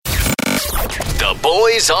The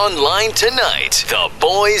Boys Online Tonight. The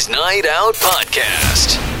Boys Night Out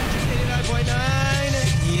Podcast.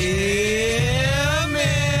 89.9. Yeah,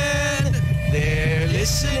 man. They're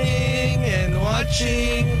listening and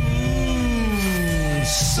watching.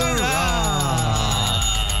 Sarah.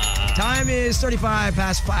 Time is 35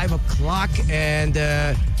 past 5 o'clock, and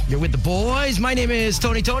you're with the boys. My name is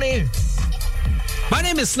Tony. My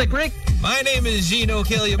name is Slick Rick. My name is Gino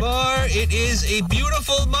Kilyabar. It is a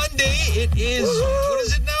beautiful Monday. It is, what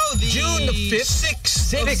is it now? June the 5th.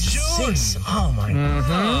 6th of June. Oh, my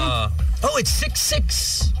God. Oh, it's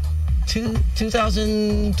 6/6.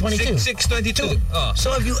 2022. 6/22. Oh.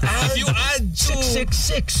 So if you add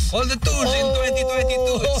 666, all the twos in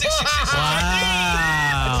 2022, it's 666.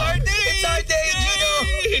 Wow. It's our day. It's our day, Gino.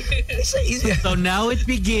 It's easy. So now it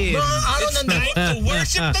begins. Mga araw It's ng time to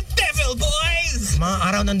worship the devil, boys. mga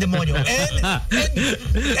araw ng demonyo.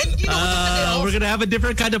 And you know, We're gonna have a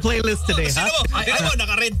different kind of playlist today, Sino huh? mo? Tingnan mo,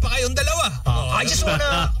 naka-red pa kayong dalawa. I just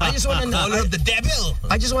wanna Color of the devil.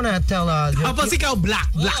 I just wanna tell Tapos ikaw, black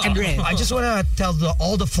and red. I just wanna tell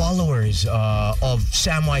all the followers of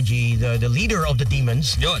Sam YG, the leader of the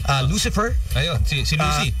demons, Yun. Lucifer. Ayun, si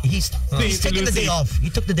Lucy. He's taking the day off.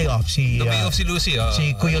 He took the day off. Lumay off si Lucy.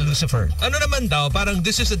 Si Kuya Lucifer. Ano naman daw, parang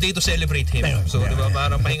this is a day to celebrate him. So, di ba,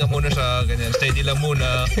 parang pahinga muna siya, ganyan. Steady lang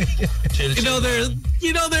muna. Chill. You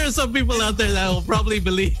know there are some people out there that will probably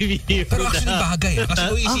believe you. Pero actually bagay. Kasi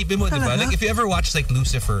kung isipin mo, di ba? Like, if you ever watch like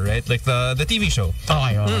Lucifer, right? Like the TV show.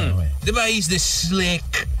 Okay. Di ba, he's this slick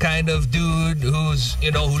kind of dude who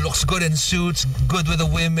looks good in suits, good with the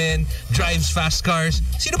women, drives fast cars.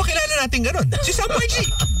 Sino ba kilala natin ganun? Si Sam YG.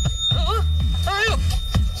 Ayaw.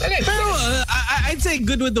 Pero, I'd say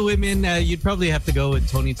good with the women. You'd probably have to go with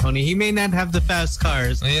Tony. He may not have the fast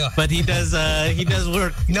cars, Yeah. but he does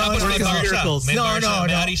work. Tapos may bar siya. miracles. May bar siya.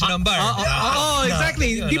 May-ari siya ng bar.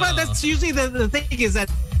 Exactly. Di ba, that's usually the thing is that,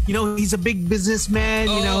 he's a big businessman,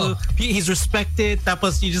 he's respected.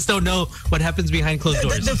 Tapos you just don't know what happens behind closed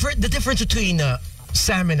doors. The difference between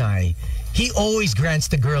Sam and I, he always grants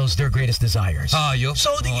the girls their greatest desires. Yo.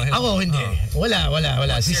 So, ako hindi. Wala.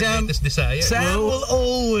 Si Sam, desire. Sam will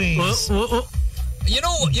always... You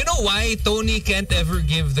know why Tony can't ever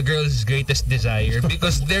give the girls his greatest desire?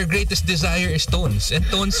 Because their greatest desire is Tones, and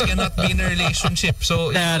Tones cannot be in a relationship.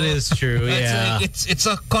 So That is true, yeah. It's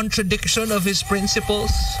a contradiction of his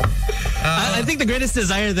principles. I think the greatest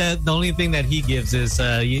desire, the only thing that he gives is,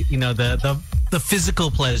 the physical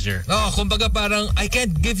pleasure. Kumbaga parang, I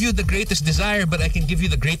can't give you the greatest desire, but I can give you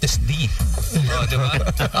the greatest D. Diba?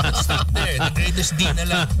 Stop there. The greatest D na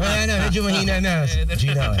lang. Medyo mahina na.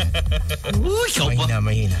 Gino.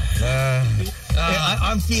 Mahina.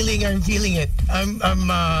 I'm feeling it. I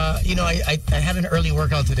had an early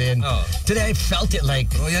workout today, and today I felt it like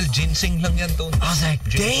Royal ginseng lang yan, Tone. I was like,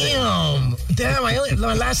 damn.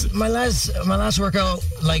 My last workout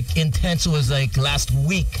like intense was like last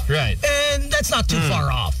week, Right. and that's not too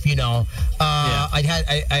far off, I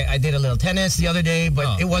did a little tennis the other day,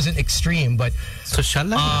 but it wasn't extreme. But So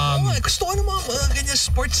shala. Gusto ko ng mga ganyan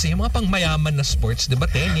sports yung mga pang mayaman na sports, di ba?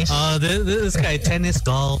 Tennis, This guy, tennis,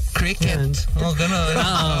 golf, cricket,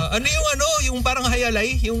 gano'n. Yung parang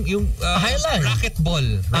hayalay, yung hayalay? racquetball.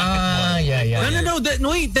 Yeah. No.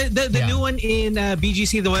 The new one in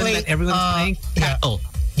BGC, the one that everyone's playing. Paddle.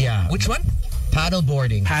 Yeah. Which one? Paddle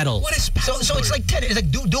boarding. Paddle. What is paddle? So it's like tennis. It's like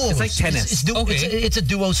duos. It's like tennis. It's a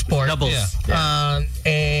duo sport. Doubles. Yeah.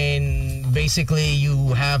 And basically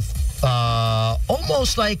you have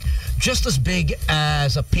almost like just as big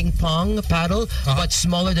as a ping pong paddle, but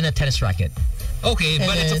smaller than a tennis racket. Okay,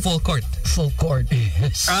 but it's a full court. Full court.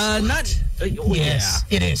 Yes. Not. Yes,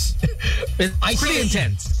 it is. It's pretty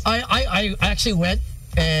intense. I actually went,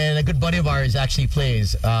 and a good buddy of ours actually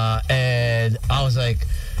plays, and I was like,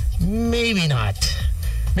 maybe not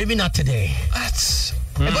today. That's...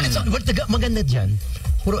 But the maganda dyan,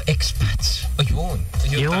 puro expats. Ayun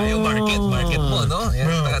tayo, market mo, no? Yan,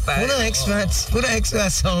 Puro expats.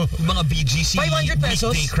 So, yung mga BGC 500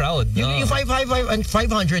 pesos. weekday crowd. You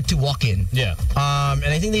 500 to walk in. Yeah. And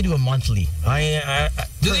I think they do a monthly.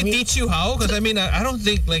 Do they teach you how? Because I don't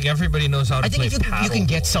think like everybody knows how to play think paddle. you can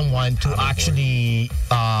get someone to actually.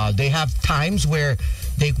 They have times where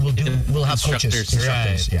they will have coaches,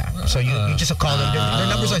 instructors. Right. Yeah. So you just call them. Their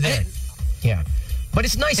numbers are there. Yeah. But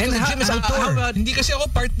it's nice because the gym is outdoor. Hindi kasi ako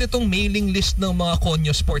part nitong mailing list ng mga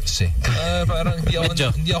Konyo Sports eh. Parang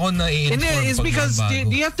hindi ako na-inform. It's because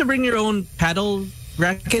do you have to bring your own paddle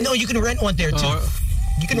racket? No, you can rent one there too.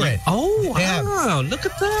 You can rent. Oh, wow! Look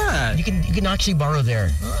at that. You can actually borrow there.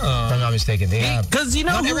 If I'm not mistaken. They have. Because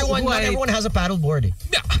Not everyone has a paddle board.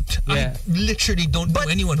 I literally don't know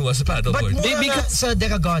anyone who has a paddle board. But mura na sa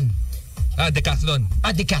Decagon. Decathlon.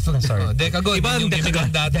 Decathlon, sorry. Decagon. Iba ang Yung Decagon.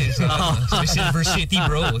 bibigan dati sa Silver City,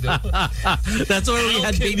 bro. That's where we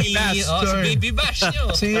had Baby Bash. Sa Baby Bash nyo.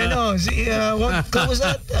 What club was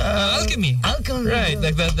that? Alchemy. Right,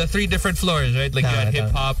 like the 3 different floors, right? Like you had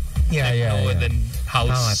hip-hop, techno, and then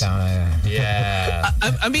house. Yeah.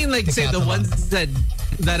 I mean, like, say the ones that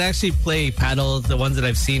actually play paddle, the ones that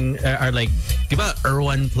I've seen are like, diba,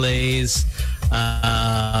 Erwan plays,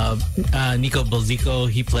 Nico Bolzico,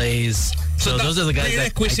 he plays. So those are the guys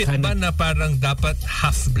that prerequisite ba na parang dapat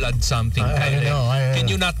half-blood something? I don't know. Can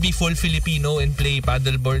you not be full Filipino and play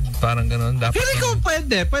paddleboard? Parang ganon. Dapat Feeling ko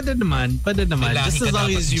pwede naman. Just as long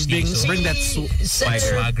as you bring that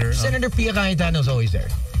swagger. Senator Pia Cayetano's always there.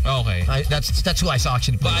 Okay. That's who I saw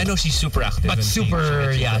actually play. But I know she's super active. But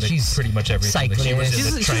super, she's pretty much everything. cyclist.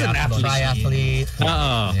 She's an triathlete.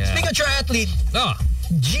 Speaking of triathlete,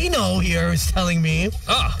 Gino here is telling me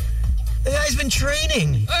the guy's been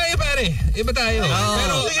training. Ay, pare. Iba tayo.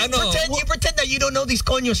 Pero, you pretend that you don't know this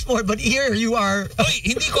konyo sport, but here you are. Oy,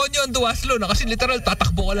 hindi konyo ang duathlon. Kasi literal,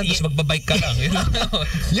 tatakbo ka lang, tapos magbabike ka lang.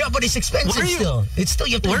 Yeah, but it's expensive still. It's still,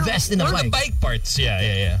 you have to invest in a bike. The bike parts,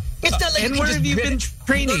 yeah. It's not like and where have you been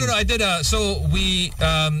training? No, I did. So we,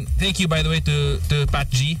 thank you by the way to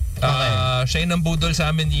Pat G. Siya yung nambudol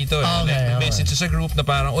sa amin dito. Okay. Message sa group na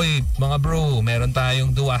parang, oy, mga bro, meron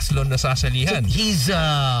tayong duathlon na sasalihan. So he's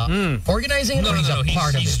organizing it, or he's a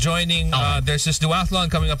part of it? He's joining. There's this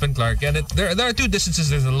duathlon coming up in Clark, and there are 2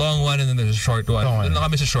 distances. There's a long one and then there's a short one. Doon lang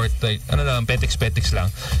kami sa short, like, petiks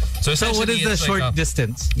lang. So what is the short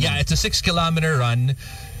distance? Yeah, it's a 6-kilometer run.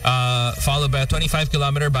 Followed by a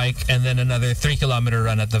 25-kilometer bike and then another 3-kilometer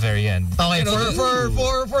run at the very end. Okay,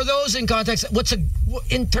 for those in context,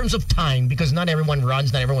 in terms of time, because not everyone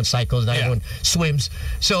runs, not everyone cycles, not everyone swims.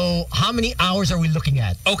 So how many hours are we looking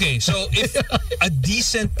at? Okay, so if a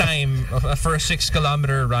decent time for a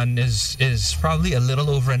 6-kilometer run is probably a little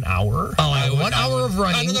over an hour. 1 hour of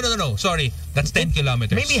running. No. Sorry, that's 10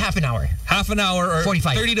 kilometers. Maybe half an hour. Half an hour or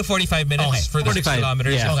 45. 30 to 45 minutes for the 6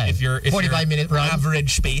 kilometers. Yeah. Okay. If you're 45-minute run.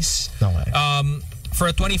 Average pace. Okay. For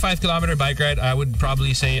a 25-kilometer bike ride, I would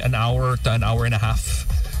probably say an hour to an hour and a half.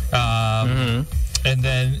 And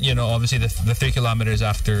then, obviously the 3 kilometers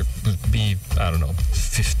after would be, I don't know,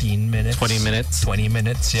 15 minutes. 20 minutes. 20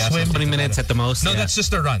 minutes, yeah. Swim 20 minutes at the most. No, that's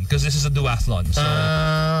just a run because this is a duathlon. So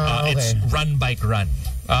it's run, bike, run.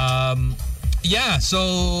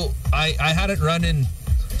 So I hadn't run in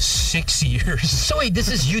 6 years. So wait, this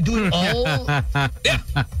is you doing all?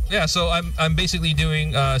 Yeah. So I'm basically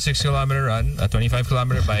doing a 6-kilometer run, a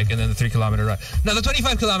 25-kilometer bike, and then the 3-kilometer run. Now the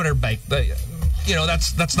 25-kilometer bike,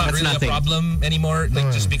 that's not really nothing. a problem anymore.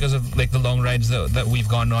 Like just because of like the long rides that we've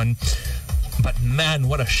gone on. But man,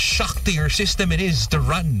 what a shock to your system it is to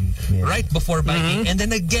run right before biking and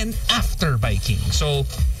then again after biking. So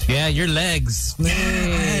your legs. I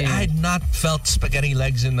had not felt spaghetti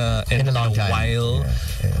legs in a long time. while.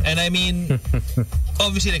 Yeah. And I mean,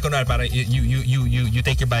 obviously, like, you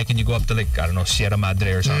take your bike and you go up to, like, I don't know, Sierra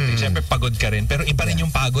Madre or something. Siyempre, pagod ka rin. Pero iba rin yung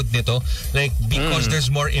pagod nito. Like, because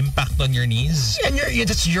there's more impact on your knees. And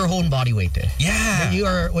that's your own body weight.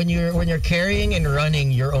 Yeah. When you're carrying and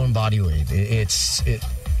running your own body weight,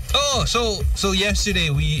 So yesterday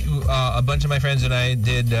we a bunch of my friends and I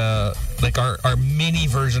did like our mini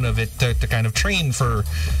version of it to kind of train for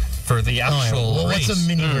the actual race. What's a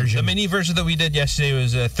mini version? The mini version that we did yesterday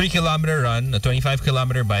was a 3-kilometer run, a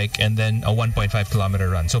 25-kilometer bike, and then a 1.5-kilometer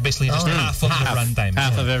run. So basically just half of the run time.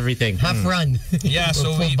 Half of everything. Half run. Yeah,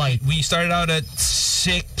 so we started out at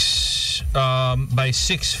 6. By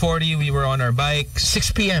 6:40 we were on our bikes.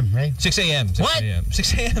 6 p.m., right? 6 a.m. What?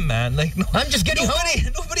 6 a.m., man. Like, no, I'm just getting home.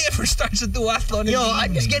 Nobody ever starts a duathlon.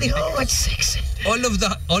 I'm just getting home at 6. All of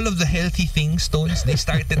the healthy things, Stones, they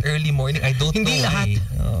started early morning. I don't know why.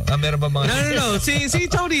 Meron ba mga... No. See,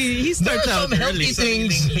 Tony, he starts out some healthy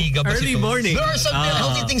things. Early morning. There are some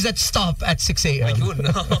healthy things that stop at 6 a.m.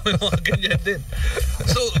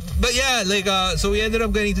 So we ended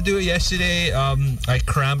up getting to do it yesterday. I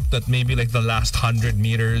cramped at maybe like the last 100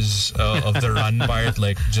 meters of the run part,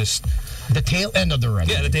 like just the tail end of the run.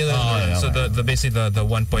 Yeah, the tail end of the run. So the basically the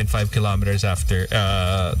 1.5 kilometers after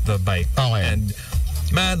the bike. And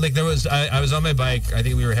man, like I was on my bike. I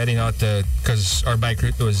think we were heading out because our bike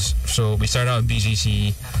route was, so we started out in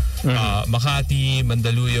BGC, Makati,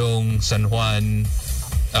 Mandaluyong, San Juan,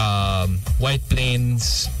 White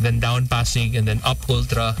Plains, then down Pasig, and then up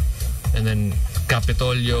Ultra, and then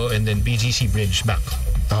Capitolio, and then BGC Bridge back.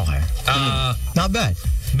 Okay. Not bad.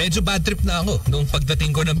 Medyo bad trip na ako nung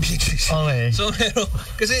pagdating ko ng BGC. Okay. So,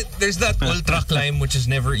 kasi there's that ultra climb which is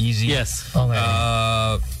never easy. Yes. Okay.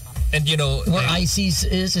 And you know, where ICs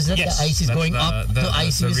is that Yes, the ICs that's going up to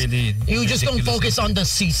ICs? really You just don't ridiculous focus on the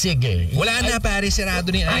sisig eh. Wala na, pare.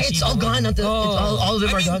 Sirado na yung IC. It's all gone. All of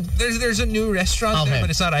them are gone. There's a new restaurant Okay. there, but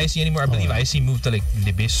it's not IC anymore. I believe IC moved to like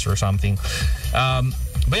Libis or something.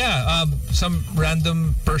 But yeah, some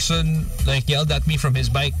random person like yelled at me from his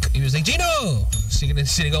bike. He was like, Gino!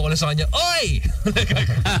 Sinigaw ko na sa kanya, Oi! Like,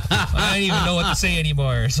 I don't even know what to say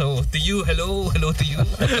anymore. So to you, hello to you.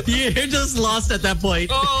 You're just lost at that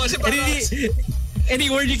point. Oh, kasi parang, Any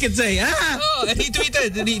word you can say. oh, and he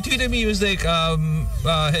tweeted me. He was like,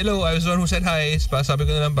 hello, I was the one who said hi. Sabi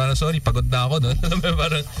ko na lang, parang, sorry, pagod na ako. No?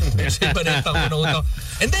 Parang,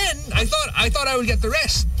 and then I thought I would get the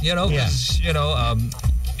rest, you know, because you know,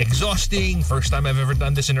 exhausting. First time I've ever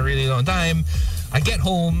done this in a really long time. I get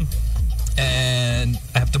home and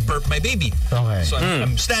I have to burp my baby. Okay. So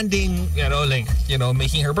I'm standing, you know, like, you know,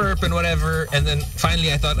 making her burp and whatever. And then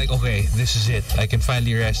finally I thought like, okay, this is it. I can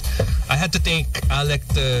finally rest. I had to take Alec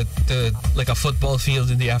to like a football field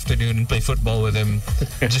in the afternoon and play football with him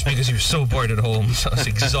just because he was so bored at home. So I was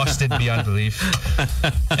exhausted beyond belief.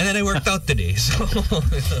 And then I worked out today. So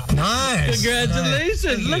Nice.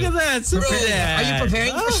 Congratulations. Look at that. Super Bro, dad. Are you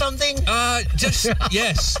preparing for something? just,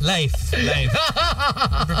 yes, life.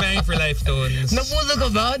 I'm preparing for life, Tones. Nabudol ka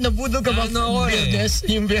ba? Nabudol ka ba? Ano, Biyernes?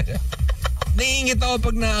 Yung biyernes. Naiingit ako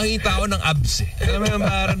pag nakakita ako ng abs eh. Alam mo yung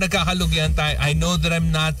parang nagkakalugyan tayo. I know that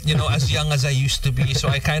I'm not, you know, as young as I used to be. So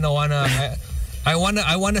I kind of wanna... I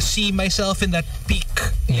wanna see myself in that peak,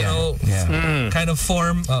 you know, kind of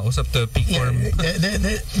form. What's up to peak form?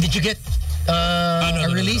 Did you get a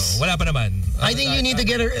release? No. Wala pa naman. I think you need to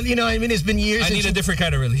get a, you know, I mean, it's been years. I need a different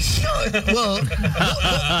kind of release. Well,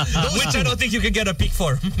 Which I don't think you can get a peak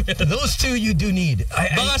form. those two you do need.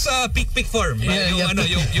 Baka sa peak form. Yung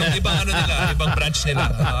ibang ano nila, ibang branch nila.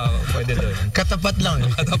 Pwede doon. Katapat lang.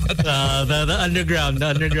 The underground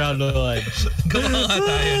one. Gawa nga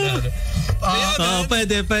tayo na.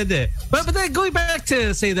 Pwede. But then going back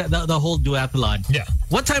to say that the whole duathlon. Yeah.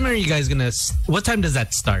 What time are you guys what time does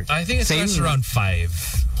that start? I think it starts around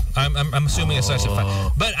 5. I'm assuming it starts at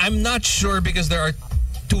 5. But I'm not sure because there are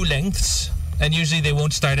 2 lengths. And usually they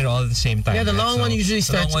won't start it all at the same time. Yeah, the long one usually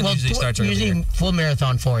starts. Usually full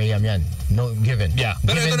marathon 4 a.m. Yan. No given. Yeah.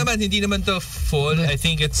 But ito naman, hindi naman to full. I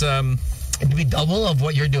think it's it'd be double of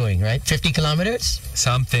what you're doing, right? 50 kilometers?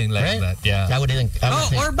 Something like that. Yeah. I would think.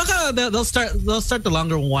 Or baka they'll start the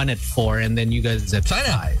longer one at 4 and then you guys at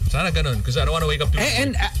 5. Sana ganun because I don't want to wake up too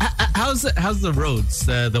And how's the roads?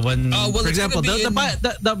 The one for example,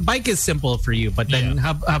 the bike is simple for you, but then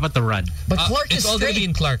how about the run? But Clark it's is all going to be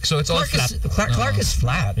in Clark, so it's all flat. Clark is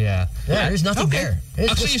flat. Yeah. There's nothing there.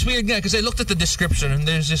 It's weird because I looked at the description and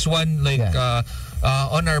there's this one like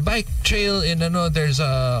on our bike trail in there's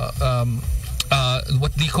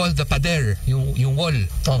what they call the pader, yung wall.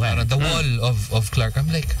 The wall of Clark. I'm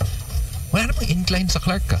like, wala namang incline sa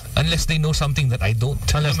Clark ka. Unless they know something that I don't.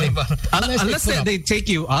 Unless they take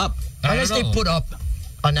you up. Unless they put up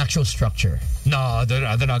an actual structure. No, they're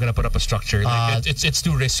not gonna put up a structure. Like, it's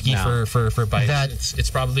too risky for bikes. It's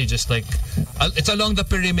probably just like it's along the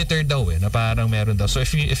perimeter daw na parang meron daw. So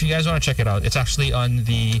if you guys want to check it out, it's actually on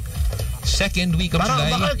the 2nd week of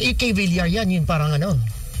July. Baka kay Villar yan parang ano.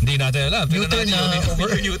 Hindi natin alam. U-turn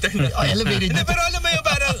na. Elevated. Pero alam mo yung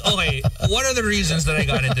parang, okay, one of the reasons that I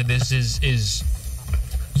got into this is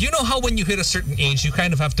you know how when you hit a certain age, you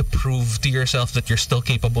kind of have to prove to yourself that you're still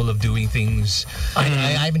capable of doing things. I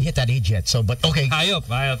haven't hit that age yet, so, but okay. Hayop,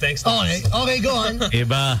 thanks. Okay, go on.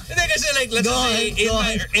 Iba. Then kasi like, let's say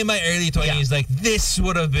in my early 20s, like this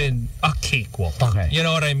would have been a cakewalk. Okay. You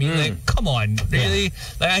know what I mean? Like, come on, really?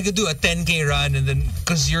 Like I could do a 10K run and then,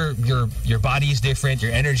 because your body is different,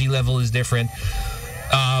 your energy level is different.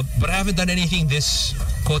 But I haven't done anything this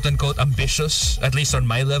quote-unquote ambitious, at least on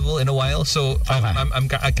my level, in a while. So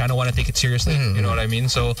I kind of want to take it seriously. You know what I mean?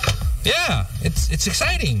 So yeah, it's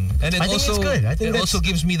exciting, and it also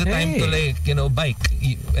gives me the time to like bike,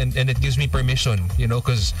 and it gives me permission,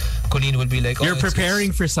 because Colleen would be like, you're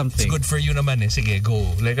preparing for something. It's good for you naman. Sige,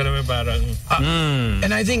 go. Like alam mo parang.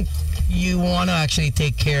 And I think you want to actually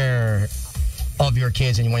take care of your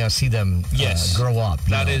kids and you want to see them grow up.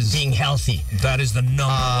 That is being healthy. That is the number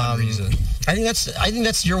one reason. I think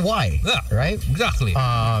that's your why. Yeah, right. Exactly.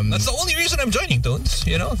 That's the only reason I'm joining, Tones.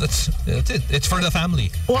 That's it. It's for the family.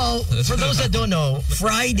 Well, for those that don't know,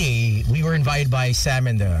 Friday we were invited by Sam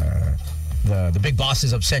and the big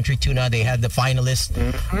bosses of Century Tuna. They had the finalists,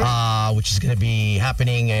 which is going to be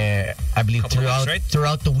happening, I believe,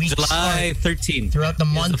 throughout the week. July 13th. Throughout the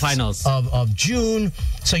month finals. Of June.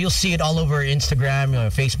 So you'll see it all over Instagram,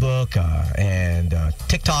 Facebook, and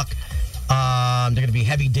TikTok. They're going to be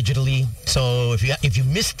heavy digitally. So if you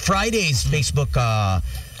missed Friday's Facebook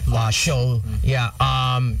show,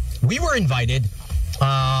 we were invited.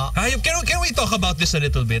 Can we talk about this a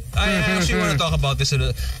little bit? I actually want to talk about this a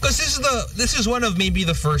little, because this is one of maybe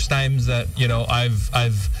the first times that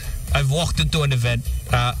I've walked into an event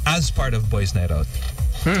as part of Boys Night Out.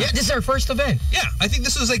 Yeah, this is our first event. Yeah, I think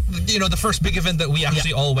this was like the first big event that we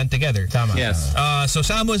actually all went together. Tama. Yes. So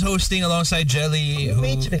Sam was hosting alongside Jelly.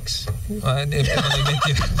 Matrix. Ibang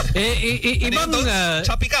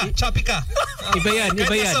Choppy ka. Iba yan.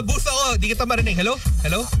 Sa booth ako, di kita marinig. Hello?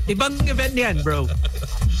 Ibang event yan, bro.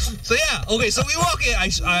 So yeah, okay. So we walk in.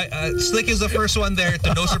 Slick is the first one there.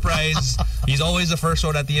 To no surprise, he's always the first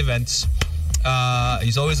one at the events.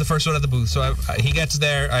 He's always the first one at the booth. So he gets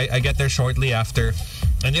there. I get there shortly after,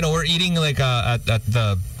 and we're eating like at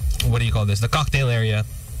the, what do you call this? The cocktail area,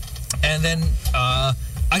 and then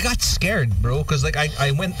I got scared, bro, because like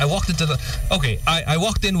I walked into the. Okay, I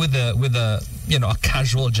walked in with a a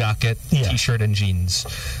casual jacket, t-shirt, and jeans,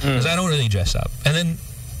 because I don't really dress up, and then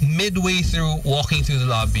midway through walking through the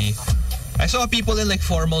lobby, I saw people in like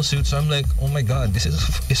formal suits. So I'm like, oh my God, is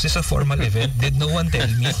this a formal event? Did no one tell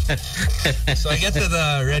me? So I get to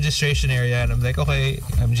the registration area and I'm like, okay,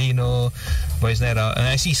 I'm Gino, Boys Night Out, and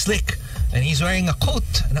I see Slick and he's wearing a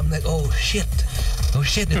coat and I'm like, oh shit,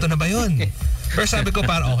 ito na ba yun? Pero sabi ko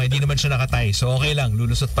parang, okay, di naman siya nakatay, so okay lang,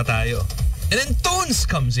 lulusot pa tayo. And then Tones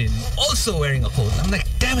comes in, also wearing a coat. I'm like,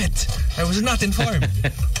 damn it, I was not informed.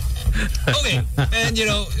 Okay, and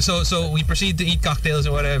so we proceed to eat cocktails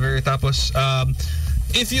or whatever. Tapos,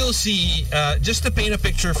 if you'll see, just to paint a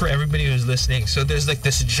picture for everybody who's listening, so there's like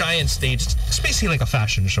this giant stage. It's basically like a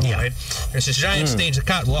fashion show, right? There's this giant stage, a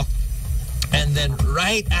catwalk, and then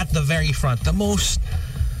right at the very front, the most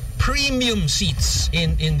premium seats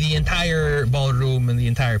in the entire ballroom and the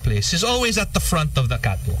entire place is always at the front of the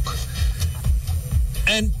catwalk.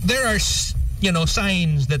 And there are,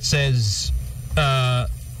 signs that says,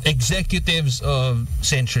 executives of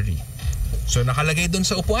Century. So nakalagay dun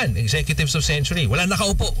sa upuan, executives of Century. Wala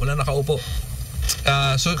nakaupo.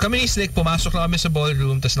 So kami ni Slick, pumasok lang kami sa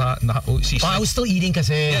ballroom, tas si Slick, I was still eating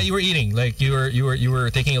kasi. Yeah, you were eating. Like you were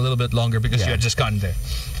taking a little bit longer because you had just gotten there.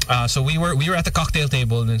 So we were at the cocktail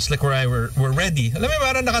table, and Slick or I were ready. Alam mo,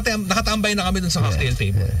 parang nakatambay na kami dun sa cocktail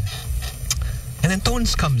table. And then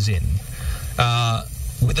Tones comes in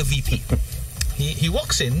with a VP. He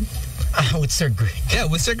walks in. With Sir Greg. Yeah,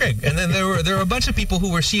 with Sir Greg. And then there were a bunch of people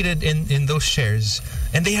who were seated in those chairs,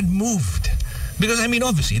 and they had moved. Because, I mean,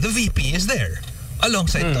 obviously, the VP is there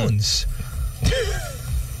alongside Tones.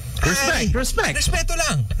 Respeto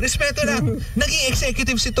lang. Naging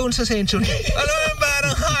executive si Tones sa Century. Alam mo,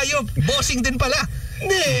 parang hayop. Bossing din pala.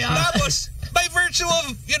 Tapos, by virtue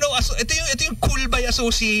of, ito yung cool by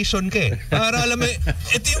association ka eh. Para alam mo,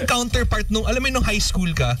 ito yung counterpart nung, alam mo nung high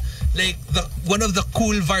school ka, like, one of the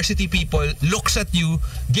cool varsity people looks at you,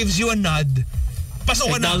 gives you a nod,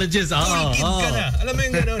 pasok ka na. Acknowledges, Cool kid ka na. Alam mo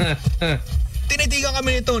yung gano'n. Tinitigan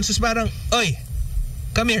kami nito, so parang, oy,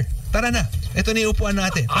 come here, tara na. Ito na yung upuan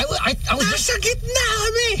natin. I was nasa gitna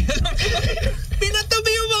kami.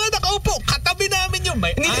 Pinatabi yung mga nakaupo. Katabi namin yung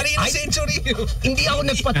may-ari ng Century. Hindi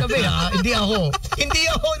ako nagpatabi, ha? Hindi ako Hindi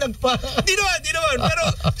naman. Pero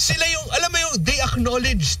sila yung, alam mo yung, they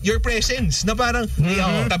acknowledged your presence. Na parang,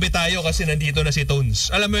 tabi tayo kasi nandito na si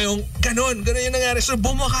Tones. Alam mo yung, ganun yung nangyari. So,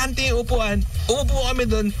 bumakante yung upuan. Umupo kami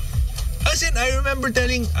dun. As in, I remember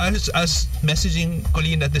telling, us messaging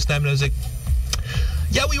Colleen at this time, and I was like,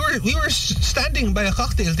 yeah, we were standing by a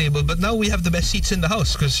cocktail table, but now we have the best seats in the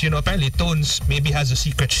house because apparently Tones maybe has a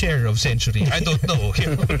secret share of Century. I don't know.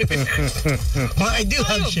 Well, I do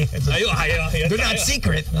have shares. They're not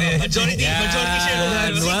secret. Majority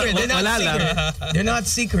share. They're not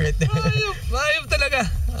secret. Ayop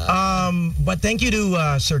talaga. But thank you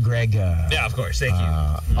to Sir Greg. Yeah, of course. Thank you.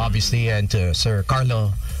 Obviously, and to Sir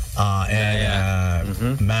Carlo.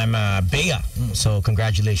 And Ma'am Bea. So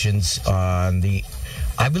congratulations on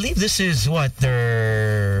I believe this is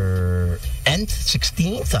their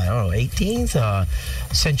 16th, I don't know, 18th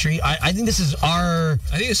century. I think this is I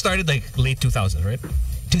think it started like late 2000, right?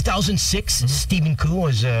 2006. Stephen Koo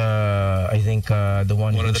was, I think, the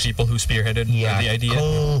one of the people who spearheaded the idea.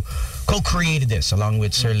 Co-created this along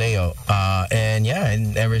with Sir Leo, and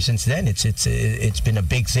ever since then it's been a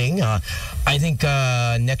big thing. I think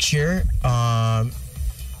next year,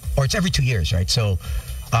 or it's every 2 years, right? So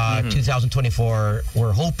 2024,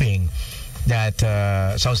 we're hoping that.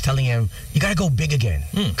 So I was telling him, you gotta go big again,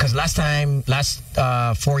 because last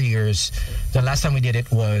 4 years, the last time we did it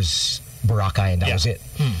was Boracay, and that was it.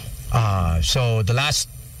 So the last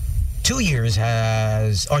 2 years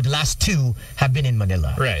the last 2 have been in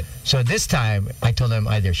Manila. Right. So this time, I told them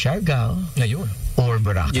either Siargao Ayun. or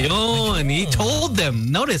Boracay. Yun, he told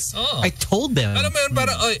them. Notice, I told them. Alam mo yun,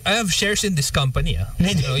 parang, I have shares in this company.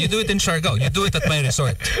 You do it in Siargao. You do it at my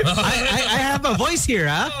resort. I have a voice here,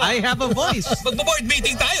 huh? I have a voice. Magbo-board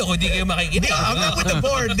meeting tayo kung di kayo makikinig. I'm not with the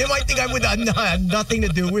board. They might think I'm with nothing to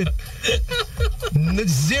do with.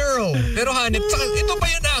 Zero. Pero hanip, ito pa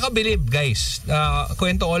yung nakakabilib, guys.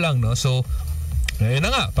 Kwento ko lang, no? So, ngayon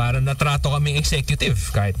na nga, parang natrato kaming executive.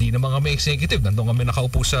 Kahit di naman kami executive, nandun kami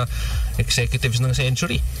nakaupo sa executives ng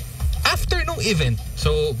Century. After nung event,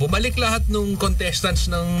 so bumalik lahat nung contestants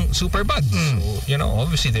ng Superbad. So,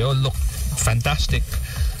 obviously they all look fantastic.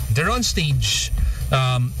 They're on stage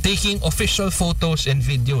taking official photos and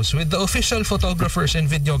videos with the official photographers and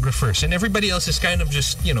videographers, and everybody else is kind of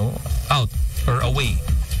just, out or away.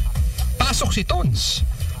 Pasok si Tones.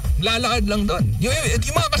 Lalakad lang doon. Yung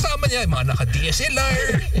mga kasama niya, yung mga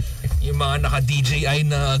naka-DSLR, yung mga naka-DJI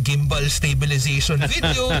na gimbal stabilization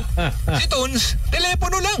video. Si Tones,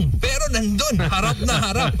 telepono lang. Pero nandun, harap na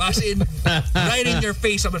harap. As in, right in your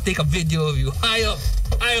face, I'm gonna take a video of you. Ayaw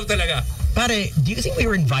talaga. Pare, do you think we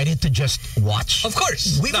were invited to just watch? Of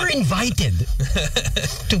course. We were invited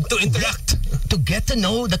to interact, to get to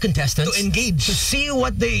know the contestants, to engage, to see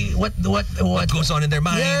what goes on in their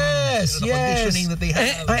mind. Yes, the conditioning that they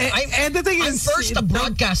have. And the thing I'm is, first a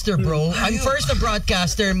broadcaster, bro. I'm first a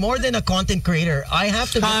broadcaster, more than a content creator. I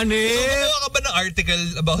have to. Honey. Gumawa ka ba ng article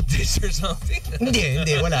about this or something? Hindi,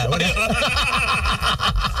 wala. But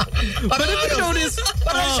if you notice,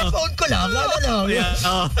 parang sa phone ko lang,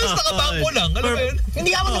 Tapos nakabangko lang, alam mo yun?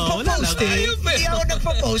 Hindi ako nagpo-post Hindi ako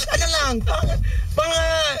nagpo-post. Ano lang, mga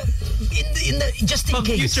just in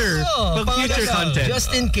case. Future content.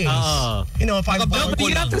 Just in case. If I'm but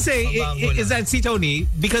you have to say, is that see, Tony,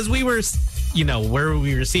 because we were, where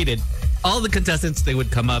we were seated, all the contestants, they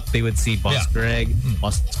would come up, they would see Boss Greg,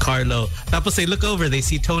 Boss Carlo. Tapos they look over, they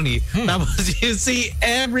see Tony. Tapos you see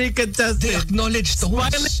every contestant. They acknowledge Tones.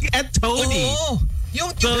 Smiling at Tony. Oh.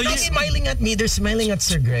 They're not smiling at me, they're smiling at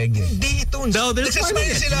Sir Greg. Hindi, Tones. No, they're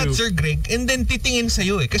smiling sila at at you. Sir Greg and then titingin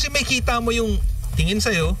sa'yo eh. Kasi may kita mo yung tingin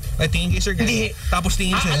sa'yo, ay tingin kay Sir Greg, Hindi. tapos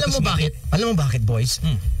tingin sa'yo. Alam mo bakit, boys?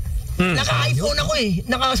 Naka-iPhone ako eh.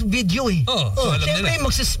 Naka-video eh. So alam Siyempre, nila.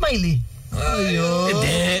 magsismile eh.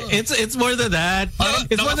 It's more than that.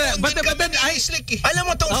 It's more than that. But then Alam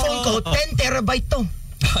mo tong phone ko, 10 terabyte to.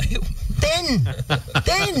 10.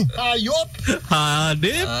 Ayop.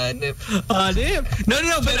 Hanip. No,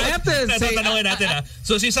 but I have to say, tatanungin natin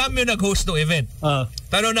So si Sam yung nag-host ng event.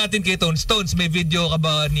 Tanong natin kay Tones. Tones, may video ka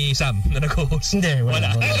ba ni Sam na nag-host? Hindi,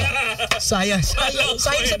 wala. Sayang sa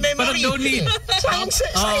memory. Parang don't need. Sayang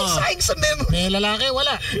sa memory. May lalaki,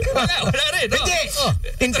 wala. Wala rin. Hindi.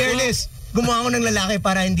 In fairness, gumawa ko ng lalaki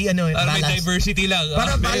para hindi Para may balance. diversity lang.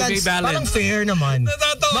 Para balance. Parang fair naman.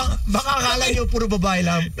 Natatawa. Baka akala nyo puro babae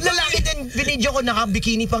lang. Lalaki din, binidyo ko,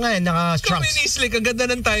 naka-bikini pa nga, naka-trunks. Kami ni Slick, ang ganda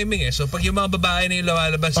ng timing eh. So pag yung mga babae na yung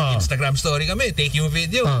lumalabas sa Instagram story kami, take yung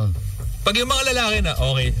video. Pag yung mga lalaki na,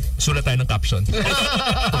 okay, sulat tayo ng caption.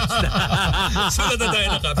 Sulat na tayo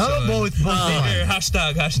ng caption. Both.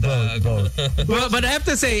 Hashtag. Both. Well, but I have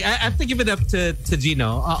to say, I have to give it up to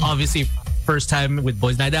Gino. Obviously, first time with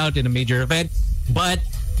Boys Night Out in a major event. But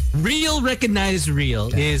recognized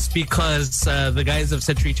real is because the guys of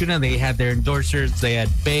Century Tuna, they had their endorsers, they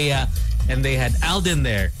had Bea, and they had Alden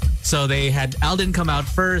there. So they had Alden come out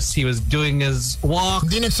first. He was doing his walk.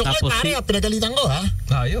 Hindi nagsukat, pare. Pinagalitan ko, ha?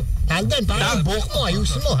 Ayun. Alden, parang buhok mo,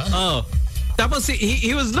 ayusin mo, ha? Tapos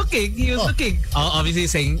he was looking, obviously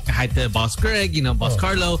saying hi to Boss Greg, Boss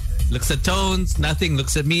Carlo, looks at Tones, nothing,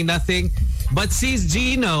 looks at me, nothing, but sees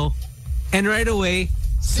Gino, and right away,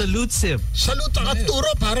 salutes him. Salute ka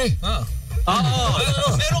turo, pare.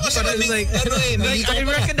 Meron kasi kaming, I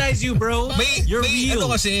recognize you, bro. You're real.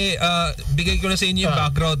 Kasi, bigay ko na sa inyo yung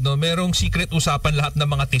background, no? Merong secret usapan lahat ng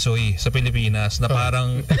mga tisoy sa Pilipinas na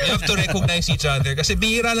parang you have to recognize each other. Kasi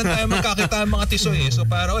bihira lang tayo magkakita ng mga tisoy. So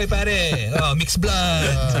parang, oy pare, mixed blood.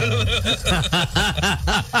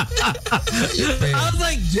 I was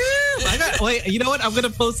like, damn. Wait, you know what? I'm gonna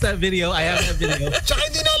post that video. I have that video. Tsaka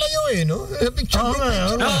hindi nalayo eh, no? Picture.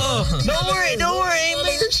 Don't worry.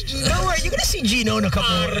 You're gonna see Gino in a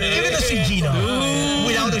couple. You're gonna see Gino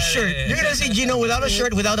without a shirt. You're gonna see Gino without a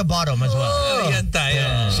shirt, without a bottom as well. Yan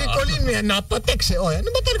tayo. Si Colin may napatext eh. Ano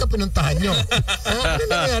ba talaga pinuntahan nyo? Ano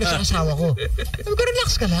nangyari sa asawa ko? Sabi ko,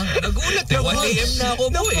 relax ka lang. Nagulat eh. 1 a.m. na ako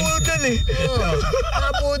po eh.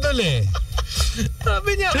 Napudol eh.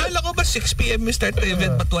 Sabi niya, akala ko ba 6 p.m. may start the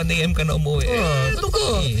event, but 1 a.m. ka na umuwi. Ano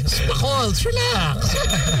ko? Spacols, relax.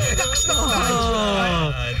 Relax na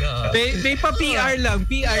May pa-PR lang.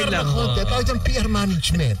 PR lang. Konti. Tawag dyan PR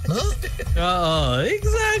management, no? Oo,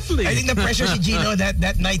 exactly. I think the pressure si Gino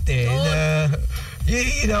that night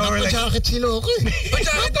you know, we're like, Napa-jacket si Loco eh.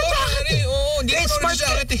 Pa-jacket ako. Hindi it's ko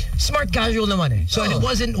jacket eh. smart casual naman eh. So it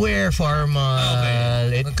wasn't wear formal.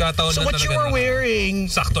 Okay. Nagkataon So na what you were talaga wearing,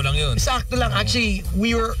 sakto lang yun. sakto lang. Actually,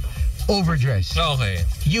 we were overdressed. Okay.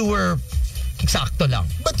 You were sakto lang.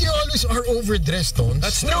 But you always are overdressed, Tones.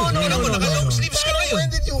 That's true. Naka-long sleeves ka na yun. When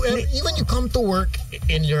did you even you come to work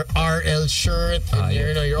in your RL shirt and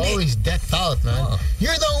you're always decked out, man.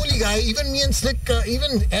 You're the only guy, even me and Slick,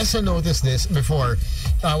 even Essa noticed this before.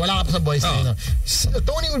 Wala ka pa sa boys na,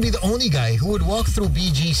 Tony would be the only guy who would walk through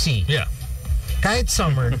BGC. Yeah. Kahit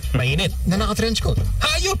summer, Mainit. na naka-trench coat.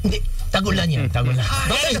 Hayop! Hindi. Tagulan yan. Tagulan.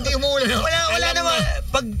 Bakit hindi umuulan? Wala naman.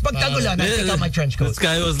 Pag tagulan, I take out my trench coat. This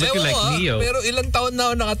guy was looking Ewan like ko, Neo. pero ilang taon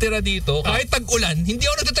na ako nakatira dito, kahit tag-ulan, hindi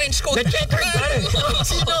ako nag-trench coat. The checker, pare.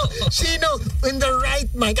 Sino in the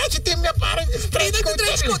right mind? Kasi Tim na parang trench coat.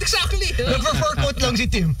 Trench coat, exactly. Nag-fur coat lang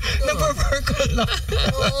si Tim. Nag-fur coat lang.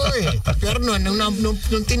 Oo eh. Pero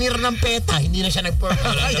nung tinira ng PETA, hindi na siya nag-fur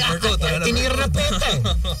coat. Tinira ng PETA eh.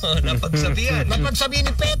 Napagsabihan.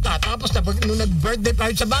 Napagsabihan ni PETA. Tapos nung nag-birthday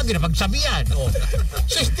party sa Baguio, napagsabihan.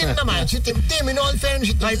 So si Tim naman, Tim, in all fairness,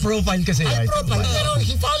 High profile kasi. high profile. Pero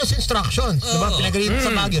he follows instructions. Diba? Pinagalitan sa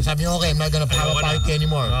Baguio. Sabi niya, okay, I'm not gonna have a party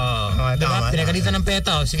anymore. Diba? Pinagalitan ng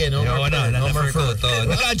PETA. Sige, no more fur. No more fur.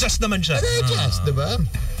 Naka-adjust naman siya. Nag-adjust, diba?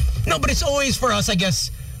 No, but it's always for us, I guess,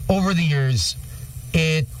 over the years,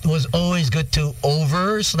 it was always good to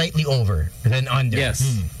slightly over than under. Yes.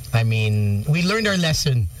 I mean, we learned our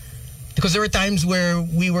lesson because there were times where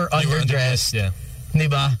we were underdressed. Yeah. Di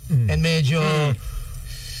ba? And medyo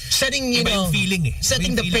setting, Iba yung feeling eh.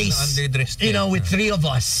 setting Iba the yung feeling pace, na underdressed you know, with three of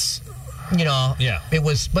us, you know, Yeah. it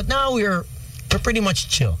was, but now we're pretty much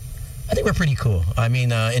chill. I think we're pretty cool. I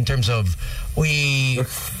mean, in terms of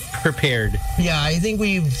Prepared. yeah, I think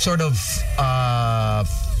we've sort of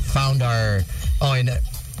found our,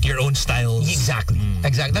 Your own styles. exactly.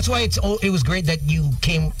 That's why it was great that you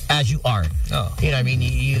came as you are. Oh. You know what I mean?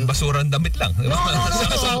 You Basurang damit lang. No.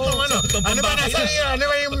 Ano ba nasa iyo? Ano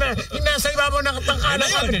ba yung nasa ibabaw ng kanan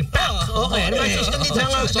natin? Okay, ano ba yung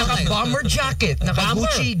naka-bomber jacket,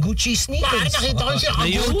 naka-Gucci Pare, sneakers. nakita ko siya,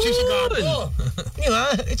 Gucci si Gapo. Di ba?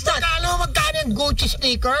 It's not, Magkano yung Gucci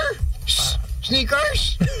sneaker?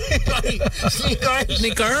 Sneakers?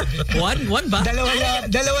 Sneaker? One ba? dalawa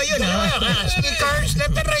yun, ha? Sneakers?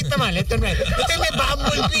 Left and right naman, left and right. Ito yung may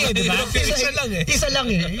bumblebee, di ba? Isa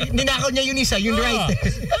lang eh. Ninakaw niya yung isa, yung right.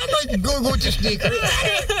 Ano yung Gucci sneaker?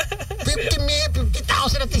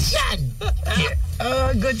 50,000 at least yan.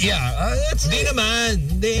 Good. Yeah. Hindi naman.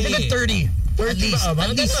 Hindi. Good 30. At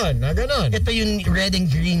least. Ganon. Ito yung red and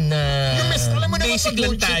green na... Yung alam mo naman basic pag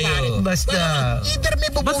lang Gucci, tayo. pare. Basta... Either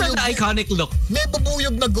may Basta bubuyog, the iconic look. may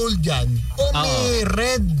bubuyog na gold yan, o may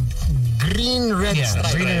green, red Yeah,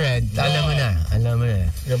 stripe. green and red. Alam mo na.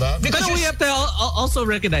 Diba? Because we have to also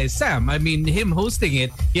recognize Sam. I mean, him hosting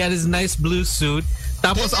it, he had his nice blue suit.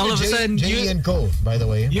 Tapos all of a sudden, J and Co, by the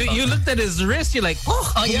way. you looked at his wrist, you're like,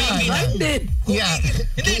 yeah. blinded. Yeah.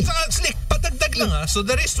 Hindi, saka Slick, patagdag lang ha. So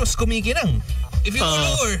the wrist was kumikinang. If you go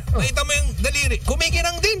lower, nakita mo yung daliri,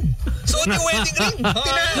 kumikinang din. Suot yung wedding ring.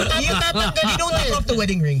 You don't take off the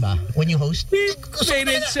wedding ring ba when you host? Made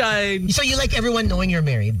it shine. So you like everyone knowing you're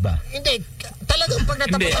married ba? Hindi, talagang pag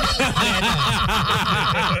natapatan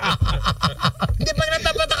Hindi, pag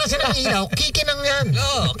natapatan ka sa ng ilaw, kikinang yan.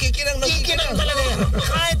 Oo, kikinang Talaga yan.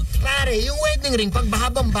 Kahit, pare, yung wedding ring, pag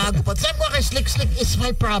habang bago pa, sabi ko kay Slick, is my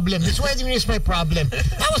problem. This wedding ring is my problem.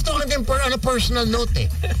 I was talking to him on a personal note eh.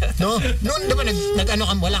 No? Noon, di ba,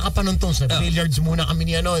 wala ka pa nun tong sa billiards muna kami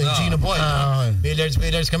ni Gino Boy.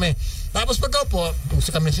 Billiards kami. Tapos pagkaupo, gusto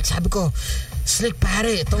kami ng Slick, sabi ko, Slick,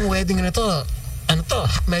 pare, itong wedding na to,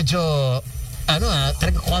 medyo,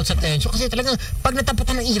 talaga calls attention. Kasi talagang, pag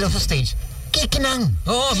natapatan ng ilaw sa stage, kikinang.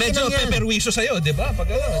 Oo, medyo peperwiso sa'yo, di ba?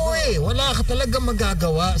 Oo wala ka talaga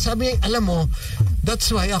magagawa. Sabi, alam mo,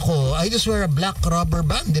 that's why I just wear a black rubber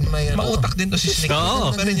band in my... Mautak din to si Slick.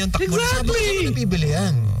 Oo. Pero yung takbo na. Sabi ko, saan nabibili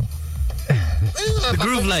yan? The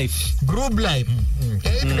groove life. Groove life.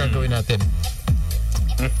 Kaya ito gagawin natin.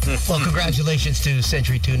 Well, congratulations to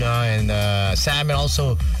Century Tuna and Sam, and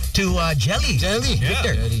also to Jelly.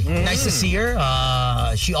 Victor. Jelly. Nice to see her.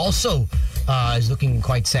 She also is looking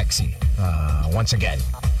quite sexy once again.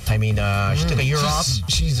 I mean, she took a year off.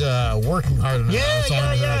 She's working hard on her.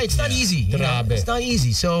 Yeah. It's not easy. You know? It's not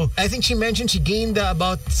easy. So I think she mentioned she gained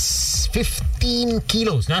about 15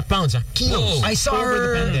 kilos, not pounds, kilos. I saw over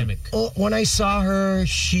her. the pandemic. When I saw her,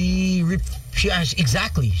 she was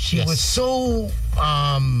so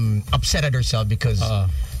upset at herself because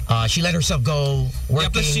She let herself go Yeah,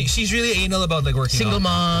 working. plus she's really anal about like working Single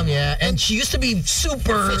out. mom, yeah. And she used to be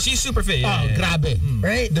super, She's super fit. Yeah, yeah. Grabe.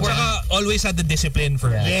 right? Tsaka always had the discipline for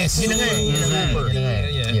Yes. Yun na nga, yun na nga, yun na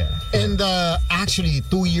nga. Yeah. And actually,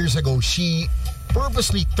 2 years ago, she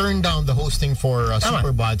purposely turned down the hosting for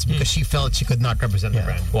Superbods because she felt she could not represent the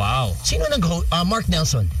brand. Wow. Sino Mark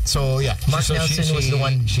Nelson. So yeah, Mark so Nelson was she, the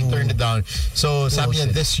one she who- turned it down. So sabi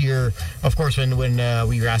niya hosted. this year, of course, when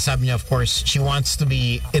we were asked, sabi niya, of course, she wants to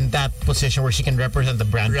be in that position where she can represent the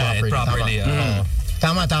brand Right, properly.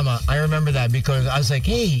 Tama. I remember that because I was like,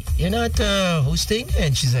 hey, you're not hosting?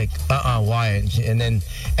 And she's like, why? And then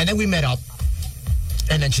we met up.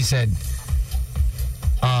 And then she said,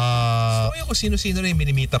 Kaya ko sino-sino na yung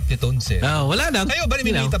mini-meet up ni Tones eh. Oh, wala lang. Kayo ba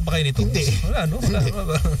mini-meet up ba kayo ni Tones? Hindi. Wala, no?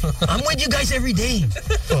 I'm with you guys every day.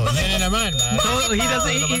 Yan na naman. So he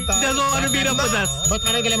doesn't want to meet up with us. Ba't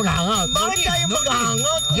parang kailangan mag-hangout? Bakit tayo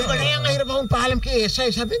mag-hangout? Yan kaya ang hirap akong paalam kay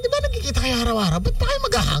Esay. Sabi, di ba nagkikita kayo araw-araw? Ba't pa kayo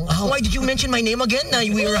mag-hangout? Why did you mention my name again? Na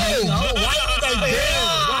we were hanging out? Why would I dare?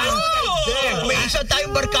 Why would I dare? May isa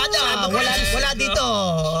tayong barkada. Wala dito.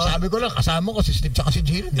 Sabi ko lang, kasama ko si Steve tsaka si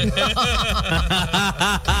Jiren.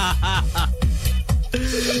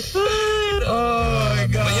 Oh my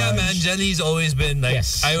God. But yeah, man, Jelly's always been like,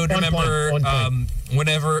 Yes. I would On remember point, on point.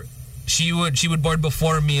 whenever she would board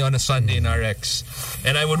before me on a Sunday in RX,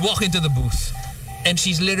 and I would walk into the booth, and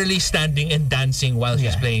she's literally standing and dancing while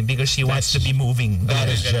she's playing because she wants to be moving. that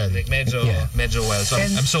is Jelly. Like, medyo well. So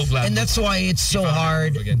I'm so glad. And that's why it's so found her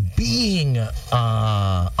hard groove again. being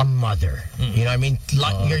a mother. You know what I mean?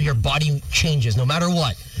 Your body changes no matter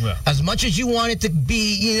what. Yeah. As much as you want it to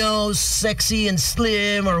be, sexy and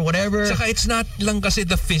slim or whatever. Saka it's not lang kasi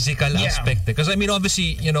the physical aspect. Because I mean,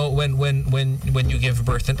 obviously, when you give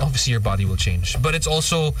birth, then obviously your body will change. But it's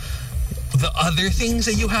also the other things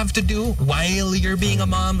that you have to do while you're being a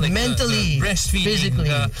mom, like Mentally, the breastfeeding, physically,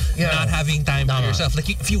 not having time for yourself. Like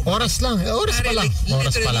if you Oras lang. Oras pa lang.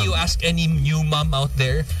 Oras pa literally, lang. you ask any new mom out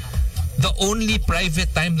there, the only private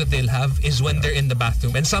time that they'll have is when they're in the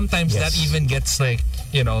bathroom, and sometimes that even gets like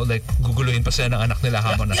guguluhin pa sila ng anak nila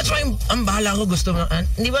habang That's nasa. why ang bahala ko gusto mo.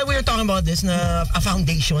 Di ba we were talking about this na a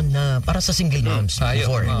foundation na para sa single moms Ayun,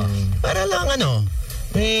 before. Para lang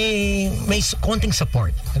may konting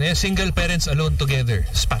support. Ano yan? Single parents alone together.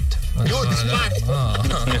 Spat. Yun, spot.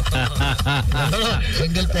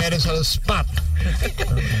 Single parents on spot.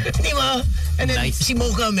 Di ba? And then Nice. si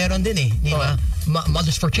Mocha meron din eh. Di ba?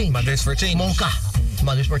 Mothers for Change. Mothers for Change. Mocha.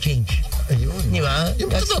 Mothers for Change. Ayun. Di ba? Yung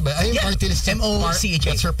totoo ba? Ay, yung party list. M-O-C-H-A.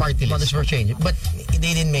 That's her party list. Mothers for Change. But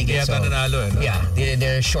they didn't make it. Kaya So, nanalo eh. No? yeah,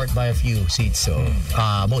 they're short by a few seats. So,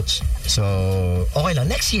 votes. So, okay lang.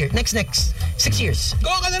 Next year. Next. 6 years.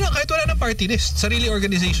 Gawa ka na lang kahit wala ng party list. Sarili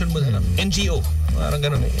organization mo na lang. NGO. Parang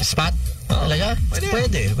ganun eh. Spot? Talaga?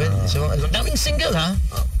 Pwede. So, daming single ha?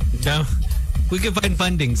 No. We can find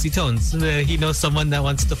funding. Si Tones, he knows someone that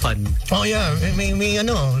wants to fund. Oh yeah, may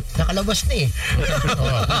nakalabas na eh.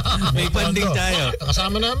 May funding tayo.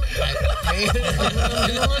 Kasama namin.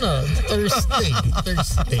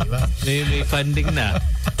 Thursday, ba? May funding na.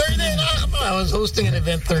 Thursday, I was hosting an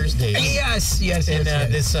event Thursday. Yes. In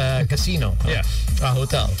this casino. Yeah.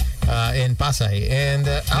 Hotel. In Pasay. And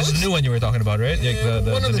This is the new one you were talking about, right? Like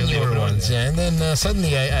one of the newly newer opened one. ones. Yeah. And then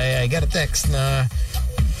suddenly I get a text na,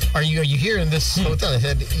 are you here in this hotel? I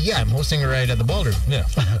said, yeah, I'm hosting a ride at the ballroom. Yeah.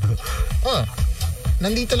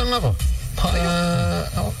 Nandito lang ako.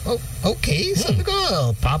 Okay. Sabi ko,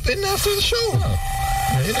 I'll pop in after the show.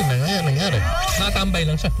 Ayun na nangyari. Natambay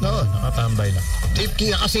lang siya. No, nakatambay lang. Safe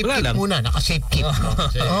keep. Naka-safe Wala keep lang. muna. Naka-safe keep. No?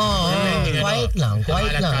 Kasi, Quiet lang.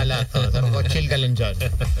 kalat. Sabi ko, chill ka lang dyan.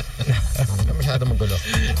 Hindi na masyado magulo.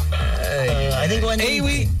 I think one Hey,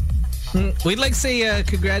 we'd like to say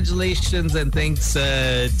congratulations and thanks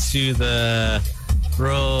to the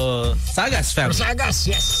Sagas family. Sagas,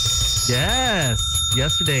 yes. Yes.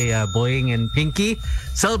 Yesterday, Boying and Pinky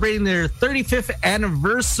celebrating their 35th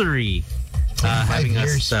anniversary. Having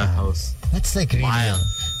us host. That's like really Wild.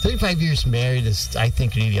 35 years married is, I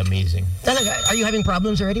think, really amazing. Talaga, are you having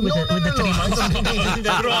problems already with the 3 months?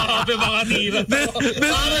 Grabe mga tira.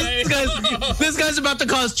 This guy's about to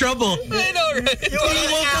cause trouble. I know, right? He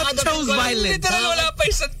woke up, chose violence. Literal wala pa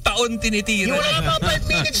isang taon tinitira. Wala pa 5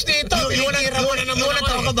 minutes dito. You wanna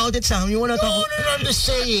talk about it, Sam? You wanna talk? No, I'm just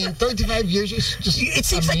saying, 35 years is just It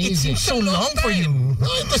seems like it amazing. seems so long for you. No,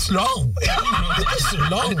 it is long. It is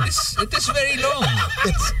long. It is very long.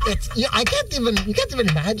 It's you can't even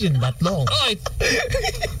imagine that long.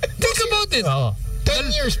 Think about it.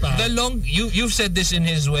 10 years pa. You've said this in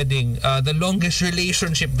his wedding. The longest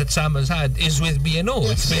relationship that Sam has had is with BNO.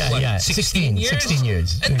 It's been, what, 16 years? 16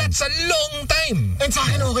 years. And that's a long time. And sa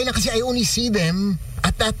akin okay lang kasi I only see them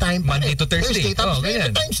at that time, Monday to Thursday. Tapos may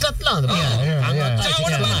Ganyan. time slot lang. Diba? Saka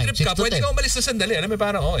kung naman trip ka, pwede ka umalis na sandali. Alam mo,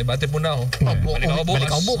 parang, bati mo na ako.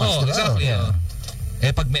 Balik ako bukas. Exactly.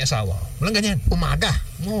 Pag may asawa, walang ganyan. Umaga.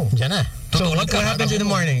 Diyan na. So what happens in the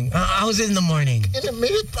morning? How's it in the morning? May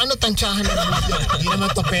tansyahan na naman dyan. Hindi naman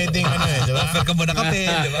to pwedeng di ba? Offer ka muna kape,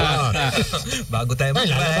 di ba? Bago tayo Ay,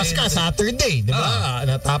 lalabas ka Saturday, di ba?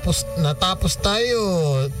 Natapos tayo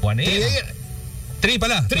 1 a.m. 3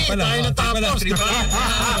 pala. 3 tayo natapos.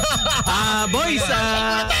 Boys,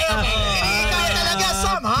 Ikaw talaga,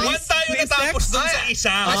 Sam, ha? 1 tayo natapos dun sa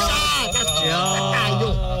isa. Tayo.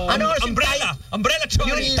 Ano Umbrella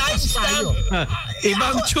chori. Yung timestamp.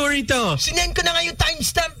 ibang churito. Sinend ko na nga yung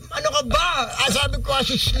timestamp. Ano ka ba? Sabi ko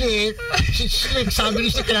si Slick, sabi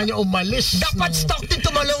niya kailangan niya umalis. Dapat Stockton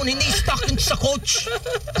to Malone, hindi Stockton sa coach.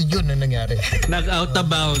 Yun na nangyari. Nag-out of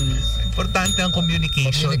bounds. Importante ang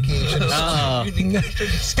communication.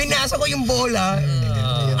 Pinasa ko yung bola.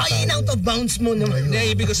 Ay, in out of bounds mo naman.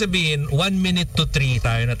 Hindi, ibig ko sabihin, 1 minute to 3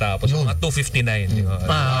 tayo natapos. Mga 2:59.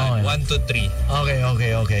 1 to 3.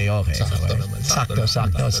 Okay. Sakto naman.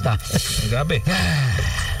 Sakto. Grabe.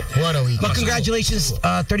 What a week. But congratulations,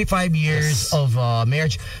 35 years of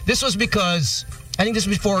marriage. This was because, I think this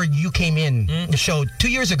was before you came in the show.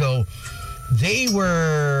 2 years ago, they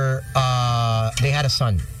had a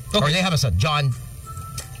son. Or they have a son, John,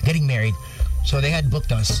 getting married. So they had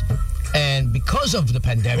booked us. And because of the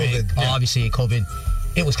pandemic, obviously COVID,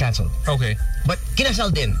 it was canceled. Okay. But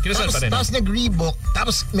kinasal din. Kinasal pa rin. Tapos nag-rebook.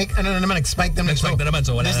 Tapos nag-spike naman. Nag-spike na naman.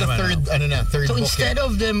 So wala This is na the naman. third So book. instead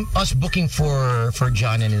of us booking for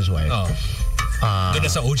John and his wife, Doon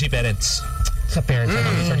na sa OG parents. sa parents on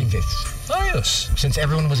the 35th, Ayos. since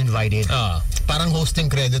everyone was invited, Parang hosting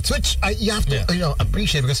credits, which you have to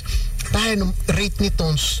appreciate because tayo nung rate ni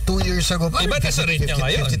Tones 2 years ago, Iba na sa rate niya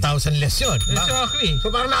ngayon. 50,000 less yun. Exactly.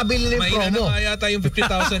 So parang nabili nila May yung promo. na yata yung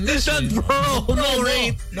 50,000 less. Promo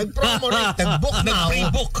rate. Nag-promo rate. Nag-book na.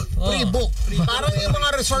 Nag-pre-book. Pre-book. Parang yung mga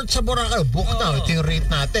resort sa Boracay, book na. Ito yung rate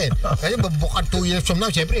natin. Kasi mag-book ka 2 years from now,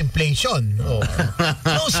 syempre inflation. No,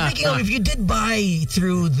 speaking of, if you did buy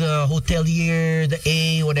through the hotelier, the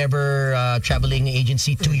A, whatever traveling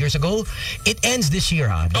agency 2 years ago, it ends this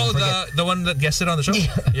year, ha? Don't forget. The one that guested on the show?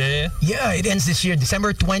 Yeah. Yeah, it ends this year,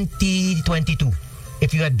 December 2022.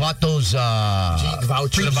 If you had bought those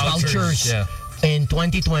vouchers in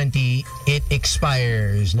 2020, it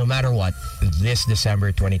expires no matter what this December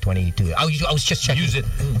 2022. I was just checking. Use it.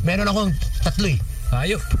 Meron akong tatlo.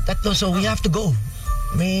 Ayop. Tatlo, so we have to go.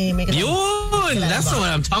 May Yun! That's what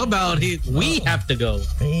I'm talking about. We have to go.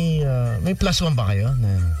 May +1 ba kayo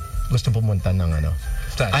na gusto pumunta ng ano?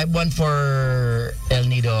 Saan? I have one for El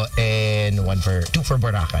Nido and two for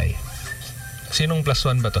Boracay. Sinong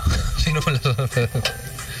 +1 ba to? Sino +1?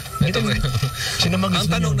 Sino Ang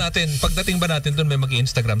tanong natin, pagdating ba natin doon may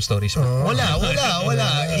mag-Instagram stories ba? Wala.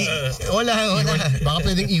 Baka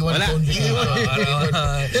pwedeng iwan phone dito.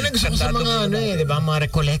 Yan ang gusto ko sa mga di ba? Mga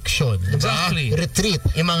recollection. Diba? Exactly. Retreat.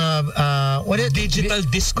 Yung mga Digital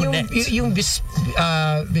disconnect. Yung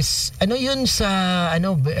ano yun sa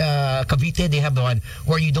Cavite, they have the one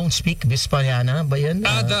where you don't speak Bispayana ba yun?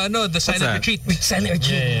 The silent retreat. Silent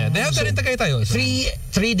retreat. Yeah. They have that in Tagaytay. 3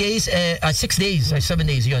 days, 6 days, 7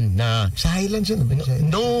 days yun na Sa Highlands yun.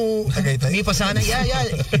 no, may pasana. Yeah.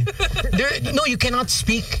 No, you cannot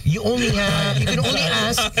speak. You can only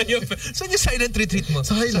ask. Saan yung silent retreat mo?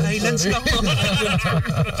 Sa Highlands. lang mo.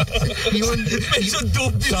 Medyo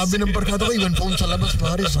dubious. Sabi ng barkada ko, iwan phone sa labas,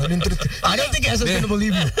 pare. Silent retreat. I don't think Esa's gonna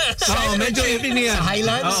believe you. Medyo ipinig yan. Sa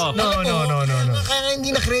Highlands? Oo. No. Kaya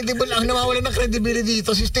hindi na credible. Ang nawawala ng credibility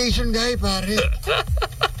dito, si station guy, pare.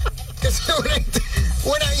 Kasi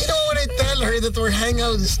when I tell her that we're hanging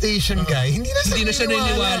out with the station guy, hindi na siya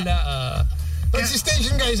naniniwala. Pag si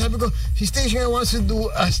station guy, sabi ko, si station guy wants to do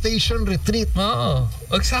a station retreat. Oo,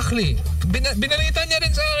 exactly. Binalita niya rin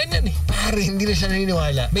sa akin yan eh. Pare, hindi na siya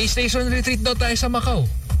naniniwala. May station retreat daw tayo sa Macau.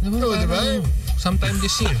 Diba? Sometime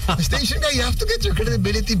this year. Station guy, you have to get your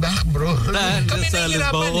credibility back, bro. Kami Sa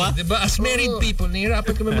nahihirapan Lisboa? eh. Diba? As married people,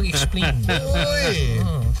 nahihirapan kami mag-explain. Uy.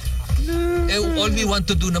 All we want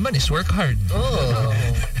to do naman is work hard.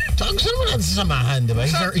 Tsaka gusto naman natin sasamahan, diba?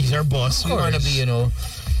 He's our boss. We wanna be,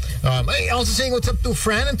 also saying what's up to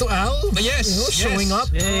Fran and to Al. Yes. Showing up.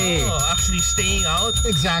 Hey. Actually staying out.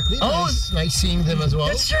 Exactly. Nice seeing them as well.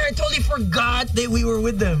 That's true. I totally forgot that we were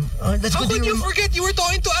with them. That's How good could you forget? You were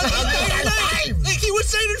talking to Al the entire time. Like he was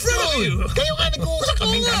right in front of you. Kayo nga nag-uusap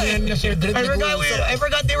kaming kanyan na Sir Dred. I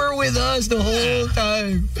forgot they were with us the whole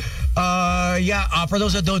time. For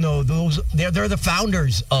those that don't know, they're the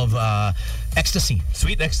founders of Ecstasy.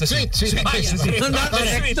 Sweet ecstasy. Sweet ecstasy. No, not the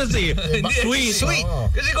ecstasy. Sweet. Sweet.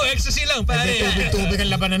 Kasi kung ecstasy lang, pare. Tubig-tubig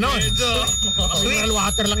ang labanan nun. Medyo, Mineral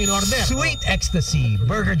water lang in order. Sweet Ecstasy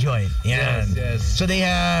Burger Joint. Yeah. Yes. So they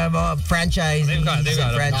have franchises They've got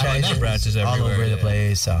franchises branches all everywhere, over the yeah.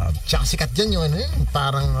 place. Tsaka sikat dyan yung ano yun,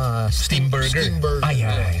 parang Steam burger. Steam burger.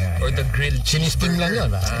 Yeah. Or the grilled Sinistim lang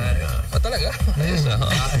yun. talaga?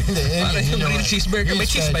 Parang yung grilled cheeseburger. May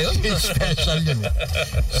cheese ba yun? Special yun.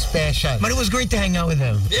 Special. But it was great to hang out with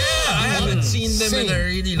them. Yeah, I haven't seen them in a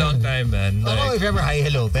really long time, man. Ako, if ever, hi,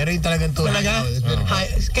 hello. Pero yung talagang to. Talaga?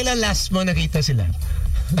 Kailan last mo nakita sila?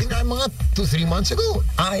 Mga 2-3 months ago.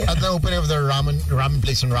 At the opening of the ramen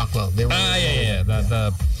place in Rockwell. They were, Yeah.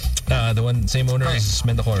 The one, same owner as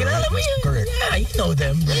Mendocoro. Kilala mo yun? Correct. Yeah, you know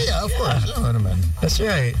them. Yeah, of course. Ano naman? That's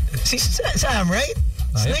right. Si Sam, right?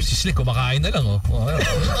 Ay, si Slick, kumakain na lang, oh. Ano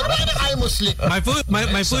ba kinakain mo, Slick? My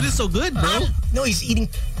food is so good, bro. No, he's eating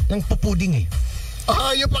ng pupuding eh.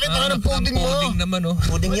 Yung pakita ka ng pudding mo. Pudding naman, oh.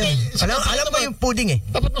 Pudding yan. Alam mo yung pudding eh?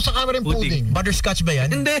 Dapat mo sa camera yung pudding. Butterscotch ba yan?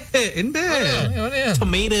 Hindi. Ano yan?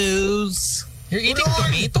 Tomatoes. You're eating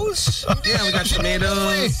tomatoes? Yeah, we got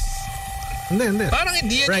tomatoes. Hindi. Parang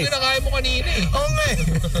hindi yan Right. yung kinakain mo kanina eh. Oo nga eh.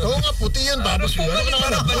 Oo nga, puti yun. Tapos yun.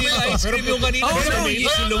 Parang vanilla ice cream yung kanina. Oh, no.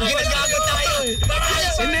 Ginagago tayo eh.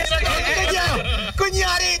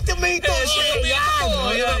 Kunyari, tomatoes.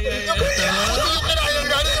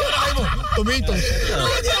 Tomatoes.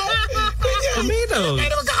 Tomatoes.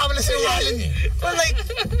 Kaya na magkakamala sa walin eh. But like,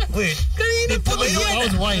 wait. Kanina puti That yan.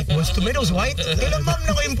 was white. Was tomatoes white? Ilang ma'am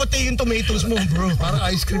na ko yung puti yung tomatoes mo, bro? Parang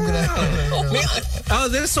ice cream ka na. Oh,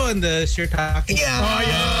 this one, the shirataki.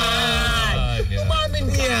 Yeah.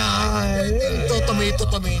 Umamin ka. Yeah. Tomato.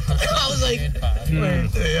 I was like,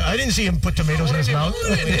 I didn't see him put tomatoes in his mouth.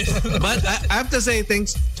 But I have to say,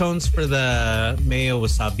 thanks, Tones, for the mayo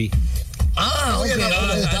wasabi.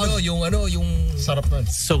 Okay. Yung Sarap nun.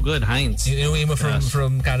 So good, Heinz. yung inuwi mo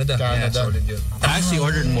from Canada. Canada. Yeah, solid yun. I actually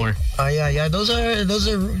ordered more. Yeah.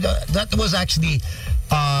 That was actually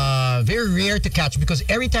very rare to catch because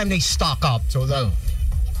every time they stock up,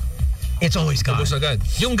 it's always gone. Ubus agad.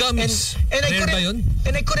 Yung gummies. And I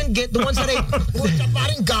couldn't get the ones that I.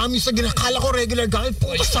 Parang gamis na ginakala ko regular gamis.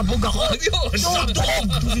 Puta, sabog ako. No,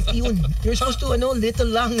 yun. You're supposed to little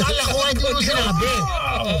lang. Kala ko hindi mo sinabi.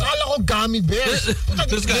 Kala ko gummy bears.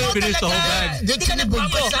 This guy finished the whole bag. Hindi,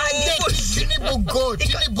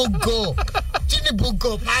 Sinibog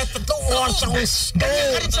ko. Kahit 2 oras akong Ganyan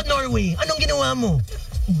ka rin sa Norway. Anong ginawa mo?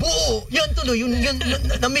 Buo. Yan tuloy.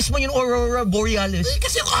 Na-miss mo yung Aurora Borealis.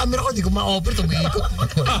 kasi yung camera ko, hindi ko ma-offer. Tumihikot.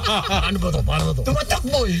 Paano ba to?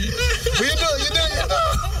 Tumatakbo eh. Yun na.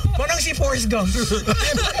 Parang si Forrest Gump. Ayun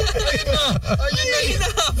na.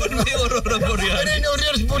 Hinahapan mo yung Aurora Borealis. Ano yung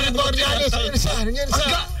Aurora Borealis? Yan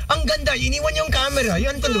sa. Ang ganda. Iniwan yung camera.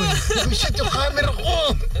 Yan tuloy. Shit, yung camera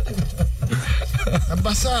ko.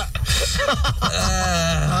 Nabasa.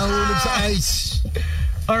 Nahulog sa ice.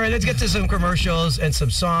 All right, let's get to some commercials and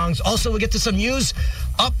some songs. Also, we'll get to some news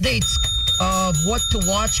updates of what to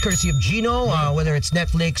watch, courtesy of Gino, whether it's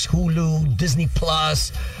Netflix, Hulu, Disney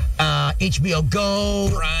Plus, HBO Go,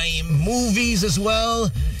 Prime, movies as well.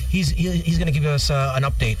 He's going to give us an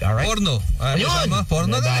update, all right? Porno.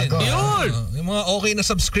 Porno na rin. Yun! Yung mga okay na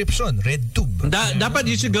subscription. RedTube. Dapat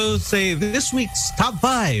you should go say this week's top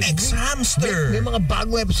 5. X-Hamster. May mga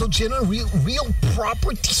bagong episodes yun. Real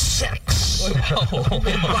property sex.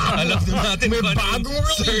 Alam natin May kung ano bagong yung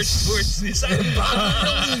release. search words ni Sam.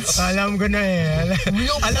 Alam ko na eh.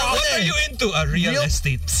 What are you into? Real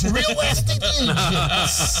estate. Real estate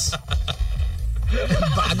agents.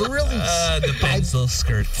 Bagong release. The pencil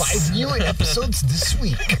skirt. 5 new episodes this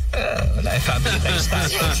week. Wala, family lifestyle.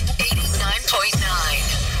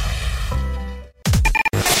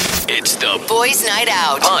 89.9. It's the Boys Night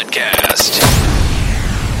Out podcast.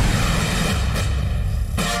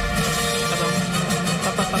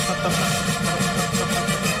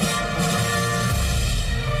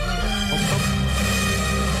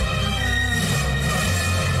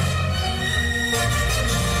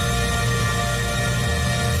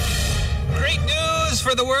 Great news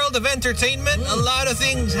for the world of entertainment. A lot of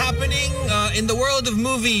things happening in the world of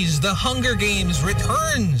movies. The Hunger Games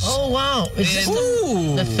returns. Oh, wow. Is this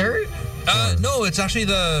the third? No, it's actually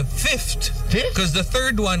the fifth. Fifth? Because the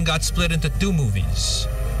third one got split into 2 movies.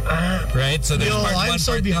 Right? So there's part 1, I'm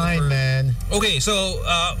so part 2. behind, man. Okay, so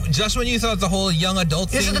just when you thought the whole young adult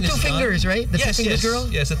This thing is the 2 fingers, right? The 2 fingers girl?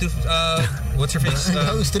 Yes, the 2... what's her face?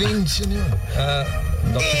 How strange.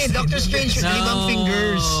 Doctor Strange with limang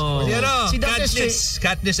fingers. Si Dr.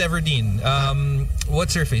 Katniss Everdeen.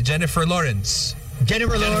 What's her face? Jennifer Lawrence.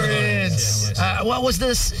 Jennifer Lawrence. Yes. What was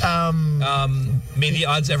this? May the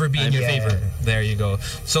odds ever be in your favor. There you go.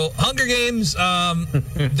 So, Hunger Games,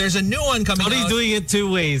 there's a new one coming Tony's out. doing it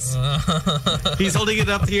two ways. He's holding it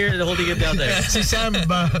up here and holding it down there. Si Sam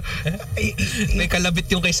ba? May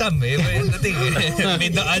kalabit yung kay Sam eh. May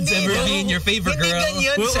the odds ever be in your favor, Hindi girl.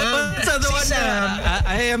 ganyan, Sam. What's the other Si one? Sam.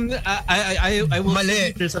 I will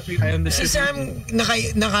Mali. I am the Si Sam,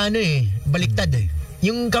 naka ano eh, baliktad eh.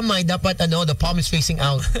 Yung kamay dapat the palm is facing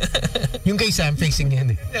out. Yung kay Sam facing yan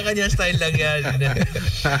eh. Kanya style lang yan.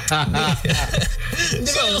 Hindi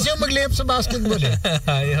ka kasi yung mag-layup sa basketball eh.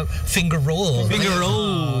 Finger roll.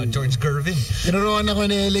 George Gervin. Tinuruan ako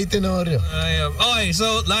ni LA Tenorio. Okay,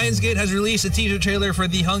 so Lionsgate has released a teaser trailer for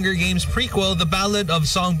the Hunger Games prequel, The Ballad of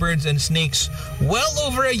Songbirds and Snakes, well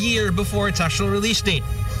over a year before its actual release date.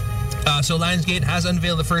 So Lionsgate has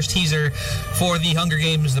unveiled the first teaser for the Hunger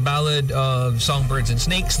Games, The Ballad of Songbirds and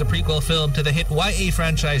Snakes, the prequel film to the hit YA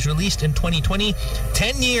franchise released in 2020,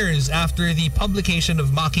 10 years after the publication of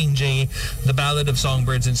Mockingjay. The Ballad of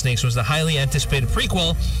Songbirds and Snakes was the highly anticipated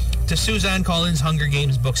prequel to Suzanne Collins' Hunger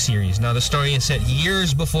Games book series. Now, the story is set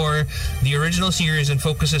years before the original series and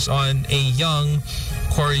focuses on a young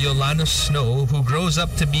Coriolanus Snow who grows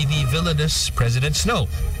up to be the villainous President Snow.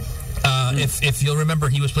 If you'll remember,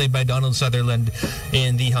 he was played by Donald Sutherland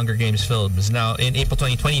in the Hunger Games films. Now, in April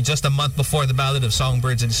 2020, just a month before The Ballad of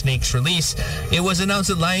Songbirds and Snakes release, it was announced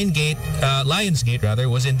that Lionsgate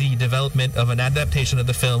was in the development of an adaptation of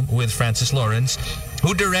the film with Francis Lawrence,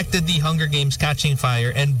 who directed the Hunger Games Catching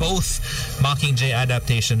Fire and both Mockingjay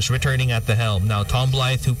adaptations, returning at the helm. Now, Tom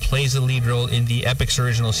Blythe, who plays the lead role in the Epix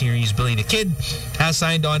original series Billy the Kid, has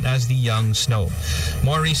signed on as the young Snow.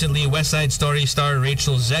 More recently, West Side Story star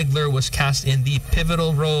Rachel Zegler was cast in the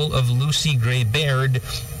pivotal role of Lucy Gray Baird,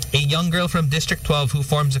 a young girl from District 12 who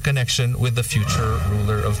forms a connection with the future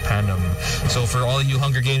ruler of Panem. So for all you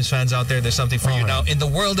Hunger Games fans out there, there's something for you. Now, in the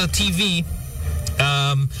world of TV,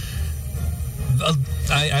 I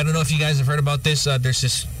don't know if you guys have heard about this. There's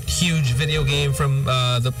this huge video game from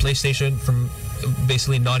the PlayStation, from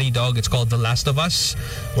basically Naughty Dog. It's called The Last of Us,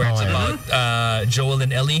 where it's about Joel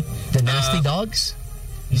and Ellie. The Nasty Dogs?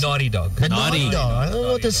 Naughty Dog. The Naughty Dog. I don't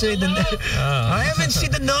know what to say. I haven't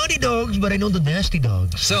seen the Naughty Dogs, but I know the Nasty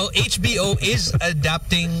Dogs. So HBO is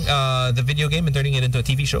adapting the video game and turning it into a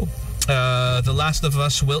TV show. The Last of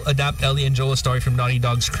Us will adapt Ellie and Joel's story from Naughty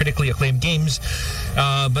Dog's critically acclaimed games.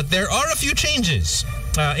 But there are a few changes.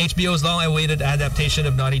 HBO's long-awaited adaptation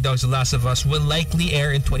of Naughty Dog's The Last of Us will likely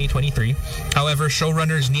air in 2023. However,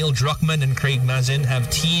 showrunners Neil Druckmann and Craig Mazin have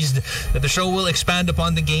teased that the show will expand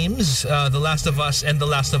upon the games, The Last of Us and The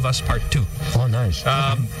Last of Us Part 2. Oh, nice.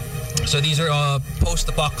 So these are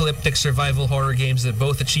post-apocalyptic survival horror games that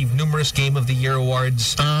both achieved numerous Game of the Year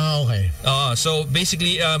awards. Okay. So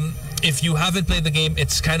basically, if you haven't played the game,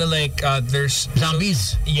 it's kind of like there's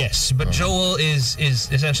zombies. Yes, but Joel is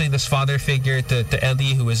essentially this father figure to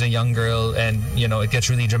Ellie, who is a young girl, and it gets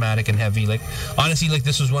really dramatic and heavy. Like, honestly, like,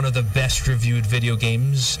 this was one of the best reviewed video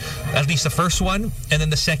games, at least the first one, and then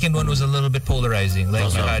the second one was a little bit polarizing.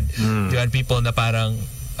 Like, you had people na parang,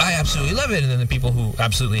 I absolutely love it, and then the people who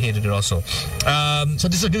absolutely hated it also. So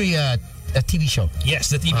this is going to be a TV show. Yes,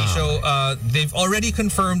 the TV show. They've already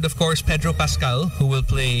confirmed, of course, Pedro Pascal, who will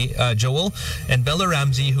play Joel, and Bella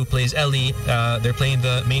Ramsey, who plays Ellie. They're playing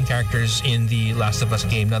the main characters in the Last of Us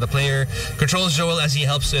game. Now, the player controls Joel as he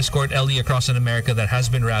helps to escort Ellie across an America that has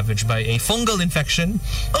been ravaged by a fungal infection.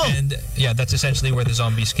 And yeah, that's essentially where the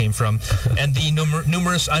zombies came from. And the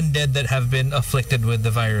numerous undead that have been afflicted with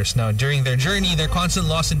the virus. Now, during their journey, their constant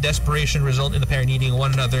loss and desperation result in the pair needing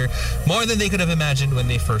one another more than they could have imagined when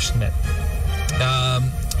they first met.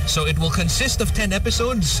 So it will consist of 10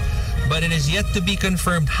 episodes, but it is yet to be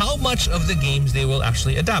confirmed how much of the games they will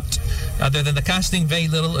actually adapt. Other than the casting, very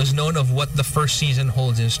little is known of what the first season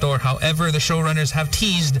holds in store. However, the showrunners have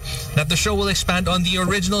teased that the show will expand on the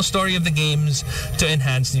original story of the games to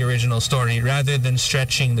enhance the original story rather than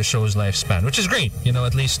stretching the show's lifespan, which is great.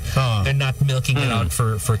 At least they're not milking it out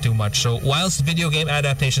for too much. So whilst video game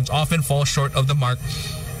adaptations often fall short of the mark,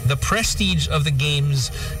 the prestige of the games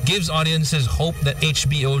gives audiences hope that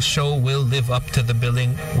HBO's show will live up to the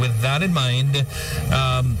billing. With that in mind,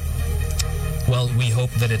 we hope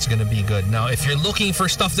that it's going to be good. Now, if you're looking for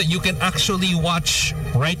stuff that you can actually watch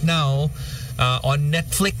right now on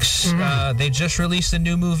Netflix, they just released a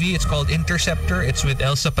new movie. It's called Interceptor. It's with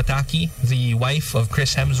Elsa Pataky, the wife of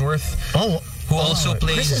Chris Hemsworth. Oh, who also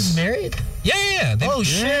plays... Chris is married? Yeah. Oh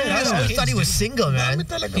shit! I has always kids, thought he was dude. single, man.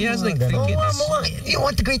 He has like 3 kids. You know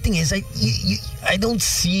what the great thing is? I don't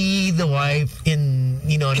see the wife in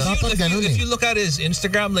If you look at his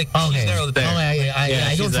Instagram, like she's there all the time.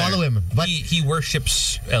 I don't she's there. follow him, but He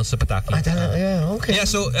worships Elsa Pataki. okay. Yeah,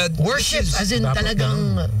 so Worship as in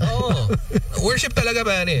talagang. worship talaga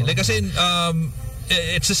pare. Like kasi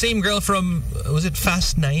it's the same girl from was it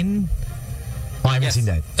Fast 9? Oh, I haven't seen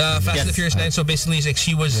that. Fast and the Furious 9. So basically, like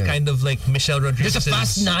she was kind of like Michelle Rodriguez. There's a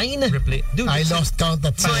Fast 9? Dude, I lost count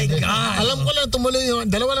at My 7. God. Alam ko lang tumuloy yung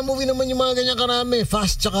dalawa lang movie naman yung mga ganyan karami.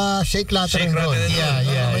 Fast tsaka Shake Rattle and Roll. Yeah.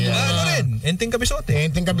 Ano rin? Enting Kabisote.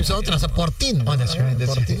 Enting Kabisote nasa 14. Oh, that's right.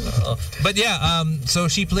 14. But yeah, so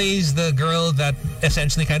she plays the girl that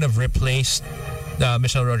essentially kind of replaced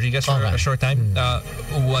Michelle Rodriguez for a short time.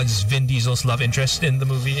 Was Vin Diesel's love interest in the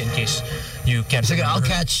movie, in case you can't So remember I'll her.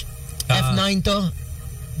 catch F9 to.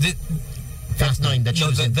 Fast 9. That No,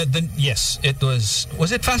 was it. yes, it was.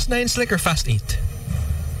 Was it Fast 9 Slick or Fast 8?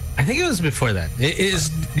 I think it was before that. It is,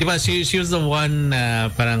 diba, she was the one,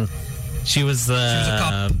 parang, she was She was a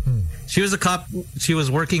cop. She was a cop. She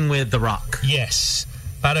was working with The Rock. Yes.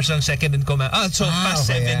 Para siyang second in command. So Fast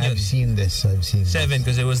 7 yun. I've seen this. 7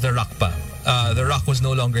 because it was The Rock pa. The Rock was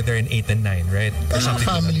no longer there in 8 and 9, right?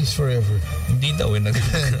 Families forever. Hindi daw.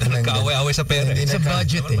 Nagkaaway-away sa pera. It's a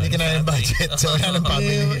budget. Hindi ka na yung budget. So wala ng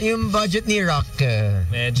family. Yung budget ni Rock.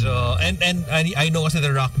 Medyo. And I know kasi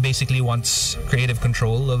The Rock basically wants creative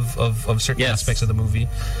control of certain aspects of the movie.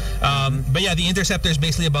 But yeah, The Interceptor is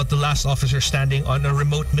basically about the last officer standing on a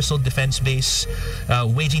remote missile defense base,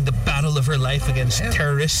 waging the battle of her life against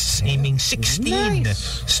terrorists, aiming 16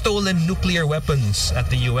 stolen nuclear weapons at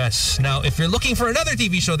the U.S. Now, if you're looking for another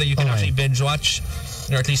TV show that you can actually binge watch,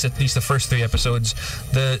 or at least the first 3 episodes,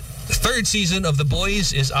 the 3rd season of The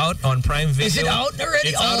Boys is out on Prime Video. Is it out already?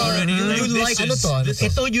 It's out already. You like ano to?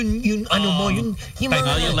 Ito yung ano mo, yung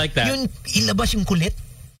mga, you like that. yung ilabas yung kulit.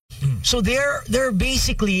 So they're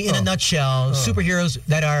basically in a nutshell superheroes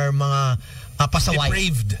that are mga pasaway.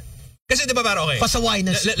 Depraved. Kasi di ba parang okay? Pasaway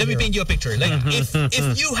na Let me paint you a picture. Like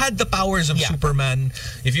if you had the powers of Superman,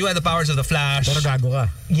 if you had the powers of the Flash, Pero gago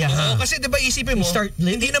ka. Yeah. Oo, kasi di ba isipin mo,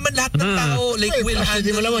 hindi naman lahat ng tao will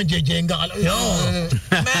Hindi mo handle. naman, Jenga ka lang. No.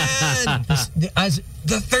 Man, As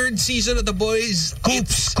the 3rd season of The Boys,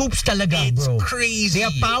 scoops talaga, it's bro. crazy. They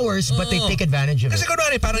have powers, but they take advantage of Kasi it.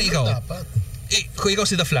 kunwari, parang ikaw, kung ikaw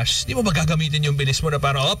si The Flash, di mo ba gagamitin yung bilis mo na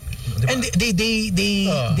parang diba? And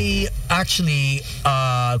they actually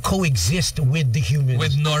coexist with the humans.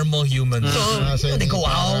 With normal humans. So they go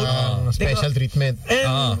out, Special treatment.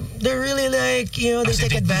 and they're really like, they Kasi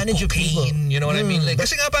take they do advantage of people. cocaine, you know what I mean? Like,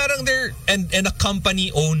 kasi nga parang they're, and a company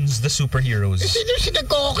owns the superheroes. Sino si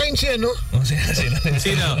nagko-cocaine si ano?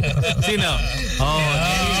 Sino?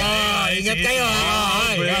 Ingat kayo.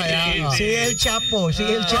 Si El Chapo.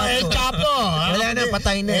 El Chapo. Wala na,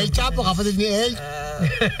 patay na. El Chapo, kapatid ni El.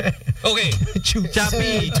 Okay.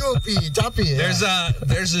 Chappy. There's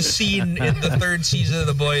a scene in the 3rd season of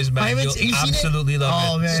The Boys, man. You've You'll seen it? absolutely love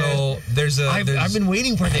Oh, it. man. So I've been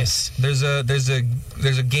waiting for this. there's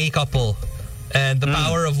a gay couple, and the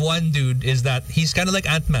power of one dude is that he's kind of like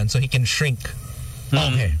Ant-Man, so he can shrink.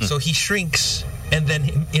 Okay. So he shrinks and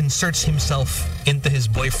then inserts himself into his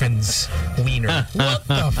boyfriend's wiener What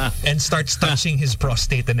the and starts touching his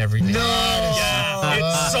prostate and everything. No! Yeah,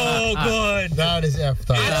 it's so good. That is effed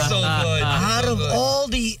up. It's so good. Out of all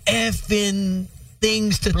the effing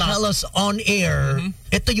things to tell us on air,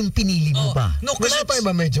 ito yung pinili mo ba? No, because Wala pa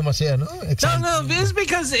iba medyo masaya, no? No, it's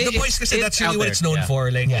because The Boys kasi that's really out what there. it's known Yeah. for.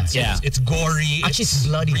 Like it's gory. Actually, it's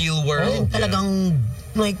bloody. Real world. Talagang,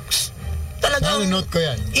 like, talagang Note ko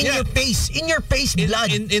yan. in your face blood.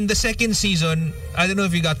 In the 2nd season, I don't know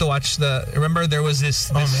if you got to watch remember there was this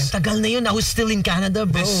Man, tagal na yun. I was still in Canada,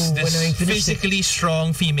 bro. this when I finished it. physically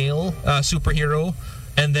strong female superhero,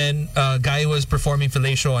 and then guy was performing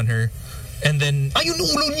fellatio on her, and then Yung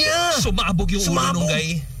ulo niya! sumabog yung ulo Sumabog. nung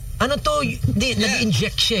guy. Ano to? Hindi,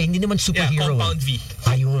 nag-inject siya. Hindi naman Yeah, superhero. compound V.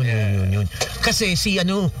 Yun. Kasi si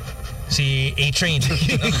Si A-Train.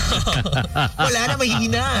 wala na,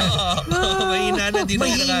 mahina. Mahina na.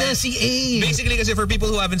 Mahina si A. Basically, kasi for people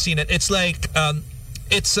who haven't seen it, it's like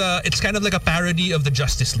it's kind of like a parody of the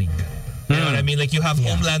Justice League. You know what I mean? Like you have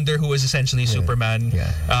Homelander, who is essentially Superman.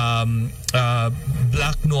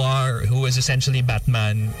 Black Noir, who is essentially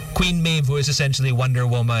Batman. Queen Maeve, who is essentially Wonder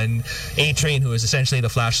Woman. A-Train, who is essentially the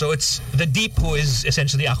Flash. So it's the Deep, who is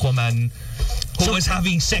essentially Aquaman. who was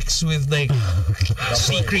having sex with like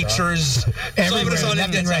sea creatures. Everywhere, Sobrang solid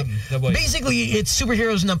left din and right. the boy. Basically, it's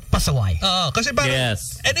superheroes na pasaway. Kasi parang,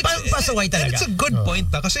 Yes. and it's, Parang pasaway and talaga. it's a good point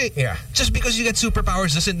kasi just because you get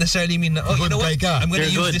superpowers doesn't necessarily mean na, you know what, guy ka. I'm going to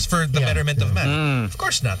You're use good. this for the betterment of man. Of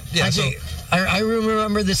course not. Yeah, Actually, I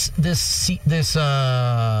remember this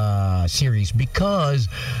series because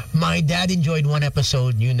my dad enjoyed one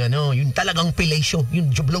episode. Yun talagang pilatio,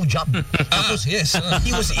 yun blowjob. Tapos yes.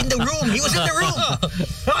 he was in the room.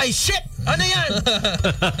 Ay, shit! Ano yan?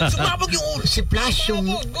 Sumabog yung ulo. Si Flash yung...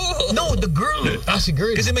 No, the girl. Si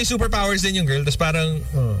girl. Kasi may superpowers din yung girl, tapos parang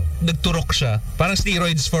nagturok siya. Parang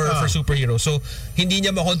steroids for superhero. So, hindi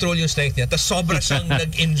niya makontrol yung strength niya. Tapos sobra siyang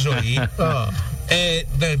nag-enjoy.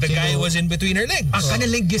 The guy was in between her legs.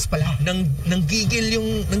 Kanalinggis pala. Nanggigil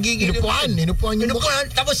yung Inupuan yung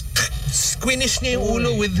mukha. Tapos squinish niya yung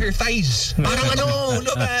ulo with her thighs. parang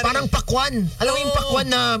parang pakwan. Alam mo yung pakwan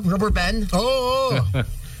na rubber band? Oo.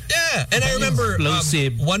 Yeah, and I remember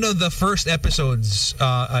Explosive. one of the first episodes,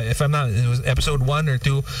 if I'm not, it was episode 1 or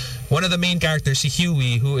 2, one of the main characters, si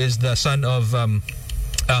Huey, who is the son of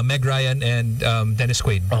Meg Ryan and Dennis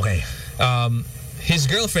Quaid. Okay. His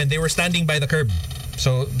girlfriend, they were standing by the curb.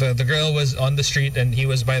 So the girl was on the street and he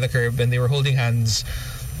was by the curb and they were holding hands.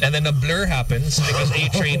 And then a blur happens because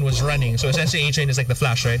A-Train was running. So essentially A-Train is like the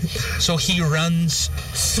Flash, right? So he runs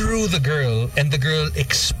through the girl and the girl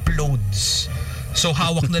explodes. So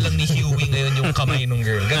hawak na lang ni Huey ngayon yung kamay ng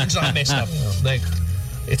girl. Ganun siya messed up. Like,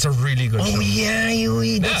 it's a really good show. Oh yeah,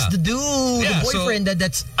 Huey. That's the dude, Yeah, the boyfriend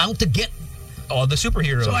that's out to get. All the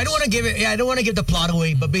superheroes. So I don't want to give it. Yeah, I don't want to give the plot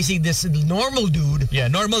away. But basically, this normal dude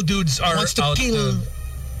normal dudes are wants to out kill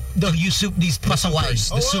these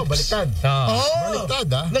pasaways. Baliktad.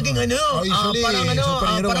 Baliktad, Naging usually, superhero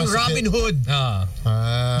parang wants to Robin kill. Hood.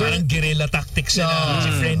 Parang guerrilla tactics na.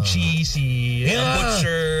 Si Frenchie, si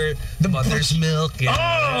Butcher, the Mother's Milk.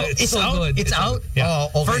 Yeah. It's so out. good. It's out. Yeah.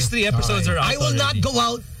 Oh, okay. First 3 episodes are out. I will not already. go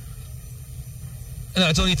out. No,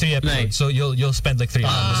 it's only 3 episodes. Nice. So you'll spend like 3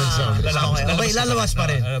 hours. Okay, lalabas pa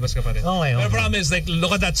rin. Lalabas ka pa rin. Okay. But the problem is, like,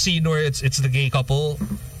 look at that scene where it's the gay couple.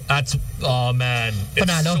 That's, oh man,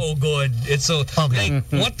 it's Panalo. so good. It's so like,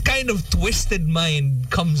 what kind of twisted mind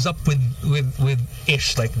comes up with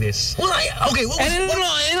ish like this? Well, And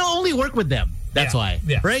it'll only work with them. That's why.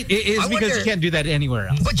 Yeah. Right? It's I because wonder- you can't do that anywhere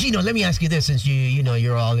else. But Gino, let me ask you this, since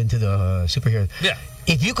you're all into the superheroes. Yeah.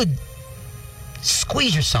 If you could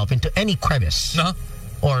squeeze yourself into any crevice,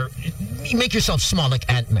 or make yourself small like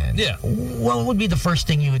Ant-Man, what would be the first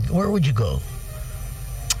thing where would you go?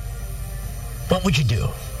 What would you do?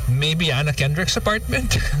 Maybe Anna Kendrick's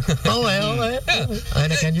apartment.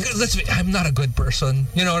 Anna Kendrick? I'm not a good person.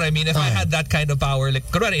 You know what I mean? If I had that kind of power, like,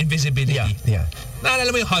 kunwari, invisibility. Yeah.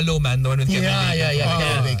 Naalala mo yung Hollow Man, the one with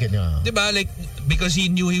Kevin Bacon? Diba? Like, because he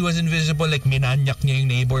knew he was invisible, like, minanyak niya yung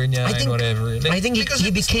neighbor niya and whatever. Like, I think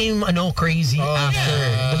he became crazy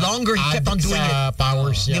after. The longer he kept on doing it.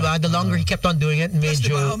 Powers. Diba? The longer he kept on doing it,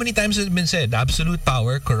 medyo... Diba, how many times has it been said? Absolute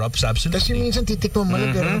power corrupts Kasi absolutely. minsan titikmo mo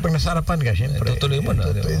lang, pero pag nasarapan ka, syempre. Tutuloy mo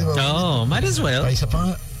na, diba? Oh, might as well. Isa pa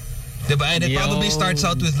nga. Diba? And it probably starts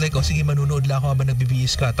out with like, sige, manunood lang ako habang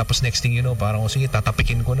nagbibihis ka. Tapos next thing you know, parang, sige,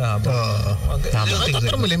 tatapikin ko na habang... little things like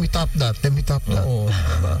that. Let me top that. Oo,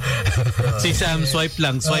 diba? Si Sam, swipe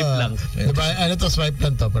lang. Diba? Ano to, swipe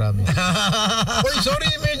lang to, promise. Uy, sorry,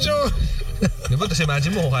 medyo... Diba? Tapos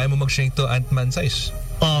imagine mo kung kaya mo mag-shrink to Ant-Man size.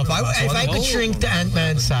 If I could shrink to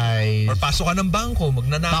Ant-Man size... Or pasok ka ng bangko,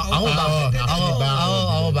 magnanakaw ka.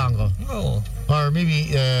 Ako bangko. Oo. Or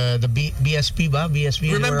maybe the BSP ba?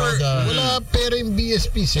 BSP. Remember, Wala pera yung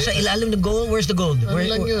BSP. Sa ilalim ng gold? Where's the gold? Ano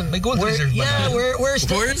lang yun? May gold reserve ba? Yeah, where's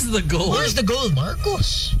the goal? Where's the gold?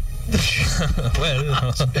 Marcos. Well,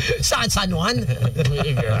 San Juan?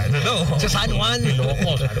 I don't know. Sa San Juan?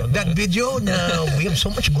 That video na we have so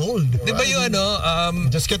much gold. Di ba yung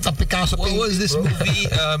Just get the Picasso what painting, was this bro. movie?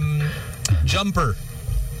 Jumper.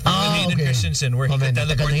 Hayden Christensen, where he could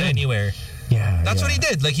teleport to anywhere. Yeah, That's what he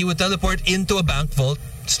did. Like, he would teleport into a bank vault,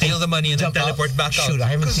 steal the money, and then teleport back out. Shoot,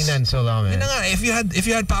 I haven't seen that in so long, man. Yun na nga, if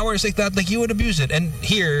you had powers like that, like, you would abuse it. And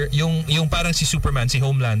here, yung parang si Superman, si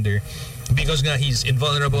Homelander, because nga he's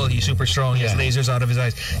invulnerable, he's super strong, he has lasers out of his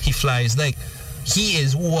eyes, he flies. Like, he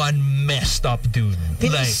is one messed up dude.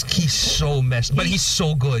 Like, he's so messed, but he's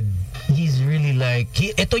so good. He's really like...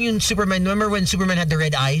 Ito yung Superman. Remember when Superman had the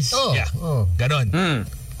red eyes? Oh. Yeah. Ganon.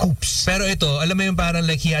 scoops. Pero ito, alam mo yung parang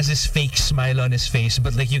like he has this fake smile on his face,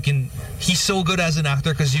 but like he's so good as an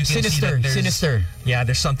actor because you can see that Sinister. Yeah,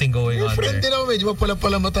 there's something going Yung on friend there. din ako, medyo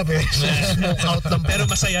mapula-pula mata, pero smoke out lang. Pero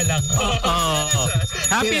masaya lang.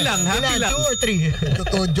 Happy lang. Ilan? 2 or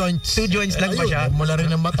 3? 2 joints. 2 joints lang ba siya? Mula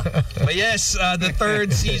rin ang mata. But yes, the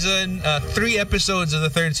third season, 3 episodes of the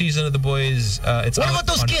third season of The Boys. It's What out about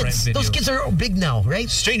those on Prime kids? Video. Those kids are big now, right?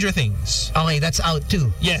 Stranger Things. Okay, that's out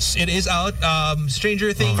too. Yes, it is out.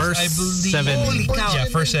 Stranger Things, First I believe. 7. Holy cow. Yeah,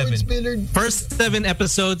 first 7. First 7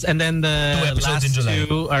 episodes, and then the 2 episodes last in July.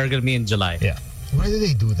 2 are gonna be in July. Yeah. Why do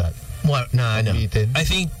they do that? What? No. I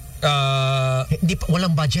think Hindi pa,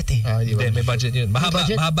 walang budget eh. hindi, may budget yun.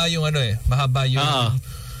 Mahaba yung ano eh. Mahaba yung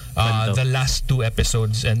the last 2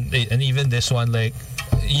 episodes and even this one, like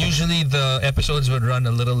usually the episodes would run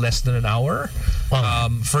a little less than an hour.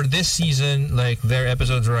 For this season, like their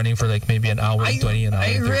episodes are running for like maybe an hour and 20 an hour.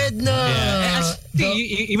 I read na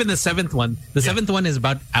Even the 7th one. The 7th one is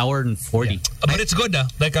about hour and 40. But it's good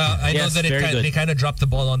like I know Yes, that very good. they kind of dropped the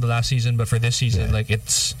ball on the last season, but for this season like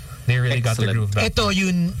they really got the Excellent. groove back. Ito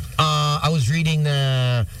yun, I was reading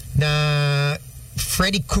na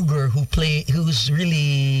Freddy Krueger who's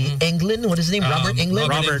really Englund. What is his name? Robert Englund?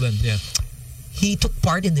 Robert. Englund, yeah. He took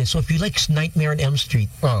part in this. So if you like Nightmare on Elm Street,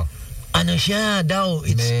 ano siya daw?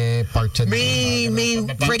 It's May part siya. may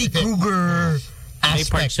Freddy Krueger May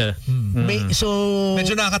part aspect. siya. So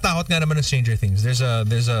Medyo nakakatakot nga naman ng Stranger Things. There's a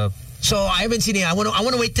so I haven't seen it. I want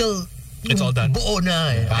to wait till It's all done. buo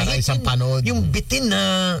na. Para I hate isang panood. yung bitin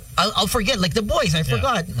na I'll forget, like The Boys. I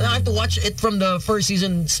forgot. I have to watch it from the first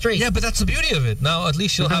season straight. Yeah, but that's the beauty of it. Now, at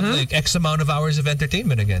least you'll have like X amount of hours of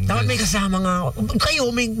entertainment again. Dapat may kasama nga.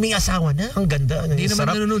 Kayo, may asawa na. Ang ganda. Hindi naman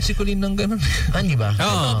Sarap. nanonood si Colleen ng gano'n. Di ba?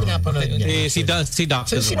 Oh, Pinapanood niya. si Doc.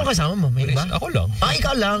 So, sino kasama mo? May iba? Ako lang.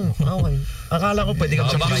 Ikaw lang. Okay. Akala ko pwede ka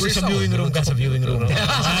Baka sa viewing room ka. Sa viewing room.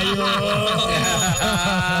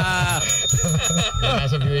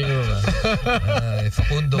 Nasa viewing room.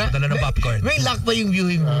 Facundo, dala ng popcorn. May lock ba yung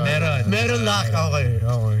viewing room? Meron lock. Okay.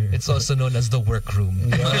 It's also known as the workroom.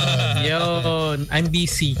 Yo, I'm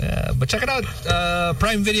BC. But check it out.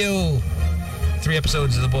 Prime Video. 3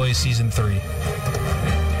 episodes of The Boys season 3.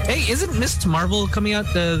 Hey, isn't Miss Marvel coming out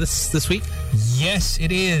this week? Yes,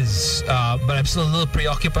 it is. But I'm still a little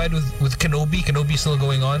preoccupied with Kenobi. Kenobi's still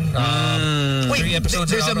going on. 3 episodes.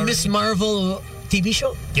 There's are a out Miss already. Marvel TV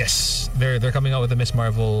show? Yes, they're coming out with a Miss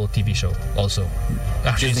Marvel TV show also.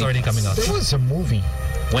 Actually, it's Disney already coming out. There was a movie.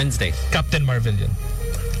 Wednesday. Captain Marvel yun.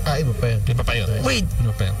 Iba pa yun. Iba pa yun. Wait,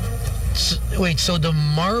 Iba pa yun. so the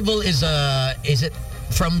Marvel is it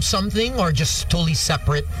from something or just totally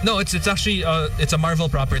separate? No, it's actually it's a Marvel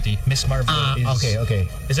property. Miss Marvel Okay.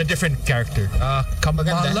 is a different character.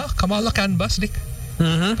 Kamala Canvas, Nick.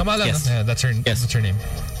 Kamala, Yes. no? Yeah, that's her. Yes. That's her name.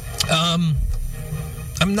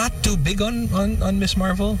 I'm not too big on Miss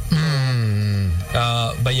Marvel.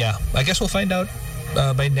 But yeah, I guess we'll find out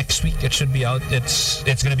by next week. It should be out. It's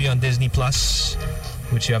gonna be on Disney Plus,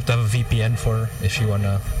 which you have to have a VPN for if you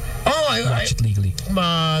wanna watch it legally.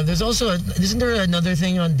 There's also isn't there another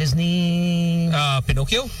thing on Disney?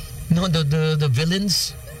 Pinocchio. No, the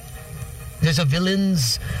villains. There's a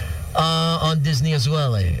villains on Disney as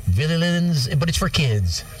well. Villains, but it's for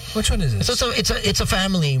kids. Which one is it? So it's a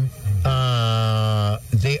family.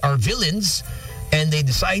 They are villains, and they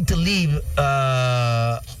decide to leave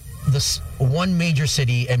this one major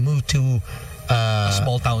city and move to a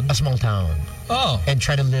small town. a small town, Oh, and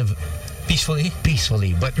try to live peacefully.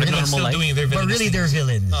 But really, normal Still life. doing their but villainous really they're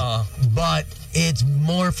things. villains. But it's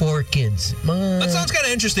more for kids. That sounds kind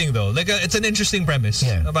of interesting though. Like it's an interesting premise.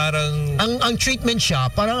 Yeah. Parang Ang treatment siya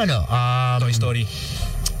parang Toy Story.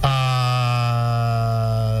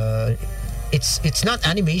 It's not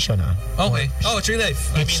animation Okay. Oh, it's real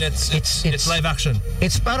life. I mean, it's live action.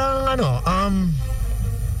 It's parang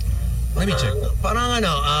Let me check. parang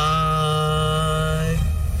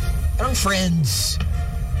parang Friends.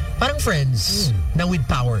 Parang Friends na with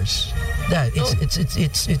powers. That it's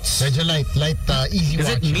Medyo light, easy Is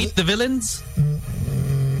watch. it Meet the Villains?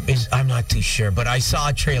 I'm not too sure, but I saw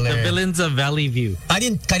a trailer. The Villains of Valley View. I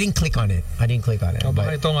didn't click on it. Oh,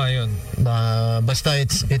 baka ito nga yun. Basta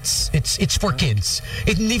it's for kids.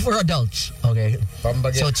 It's hindi for adults. Okay.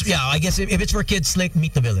 Pambagets. So it's I guess if it's for kids, like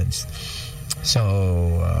Meet the Villains.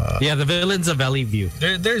 So Yeah, the Villains of Valley View.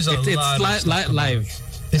 There's a It's lot. live.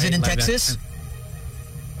 is it in Live Texas?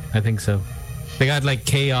 I think so. They got like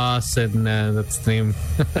Chaos and that's the name.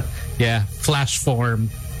 Yeah, Flash Form.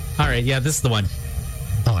 All right, yeah, this is the one.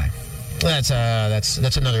 Okay. That's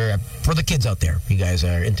another for the kids out there. You guys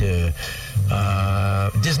are into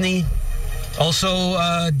Disney. Also,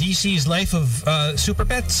 DC's Life of Super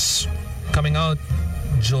Pets coming out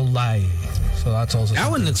July. So that's also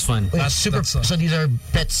That one looks fun. Wait, so these are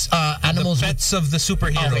pets, animals. the pets of the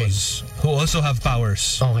superheroes who also have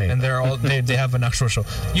powers. Okay. And they're all they have an actual show.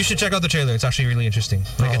 You should check out the trailer. It's actually really interesting.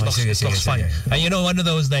 Like it looks fun. And you know, one of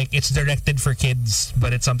those like it's directed for kids,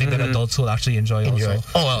 but it's something that adults will actually enjoy. Also.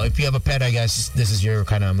 Oh well, if you have a pet, I guess this is your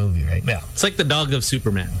kind of movie, right? Yeah. It's like the dog of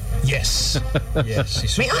Superman. Yes.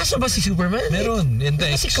 Yes. May aso ba si Superman? Meron in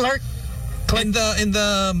the Si Clark. in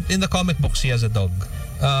the comic books he has a dog.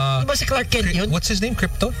 Di ba si Clark Kent yun? What's his name?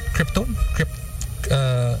 Krypton?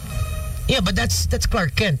 Yeah, but that's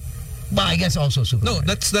Clark Kent. But I guess also Superman.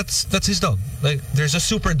 No, that's his dog. Like there's a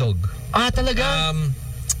super dog. Talaga?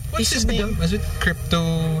 What's his Super name? dog? Is it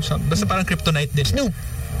Crypto? Basta parang Kryptonite din. Snoop.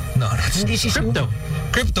 No, that's Hindi si Snoop. Crypto.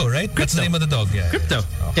 Crypto, right? That's the name of the dog. Yeah. Crypto.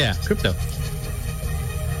 Yeah, Crypto.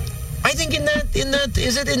 I think in that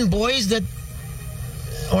is it in Boys that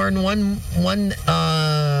or in one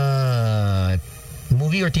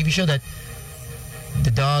movie or TV show that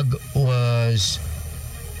the dog was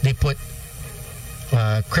they put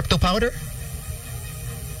crypto powder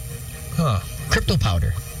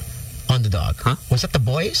on the dog. Huh? Was that The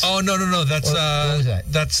Boys? Oh no! That's What was that?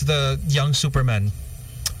 That's the young Superman.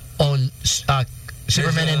 Oh,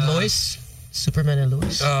 Superman and Lois. Superman and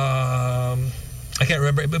Lois. I can't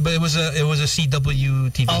remember, but it was a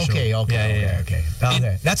CW TV show. Okay.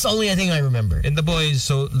 That's the only thing I remember. In The Boys,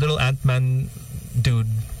 so little Ant-Man dude,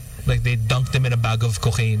 like they dunked him in a bag of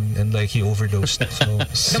cocaine and like he overdosed. So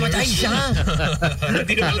Namatay siya.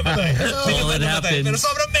 Hindi naman namatay. All that happens. Pero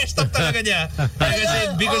sobrang messed up talaga niya.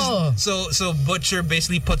 Because so Butcher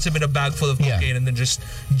basically puts him in a bag full of cocaine and then just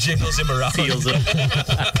jiggles him around. Feels it.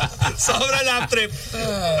 Sobrang laugh trip.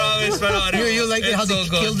 Promise, pero You like how they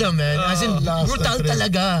killed them, man. As in, brutal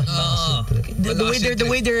talaga.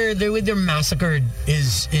 The way they're massacred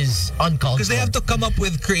is uncalled for. Because they have to come up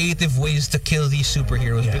with creative ways to kill these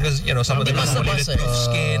superheroes because you know some of them have Basta-basta.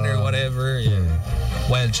 skin or whatever. Yeah.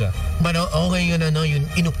 Wild siya. But okay yun yung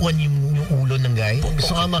inupuan yung ulo ng guy.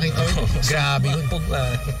 Gusto ka makita yun? Grabe yun.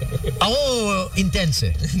 Ako, intense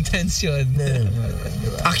eh. Intense yun.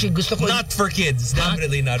 Actually, gusto ko... Not for kids.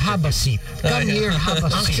 Definitely not for Have a seat. Come here, have a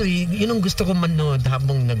seat. Actually, yun ang gusto ko manood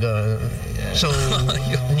habang So,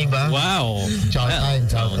 di ba? Wow. Chow time.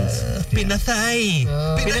 Pinatay.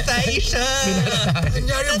 Pinatay siya.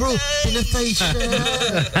 Nangyari bro, pinatay siya.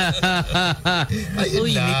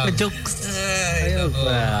 Uy, may pa-jokes.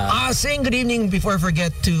 Saying good evening before I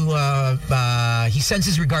forget to he sends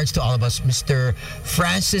his regards to all of us, Mr.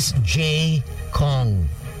 Francis J. Kong.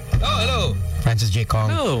 Oh, hello. Francis J. Kong.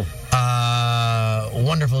 Oh.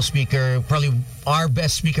 Wonderful speaker, probably our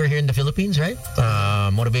best speaker here in the Philippines, right?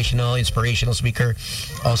 Motivational, inspirational speaker,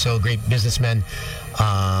 also a great businessman.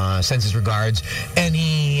 Sends his regards, and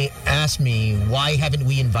he asked me why haven't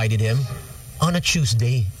we invited him on a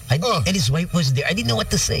Tuesday. And his wife was there. I didn't know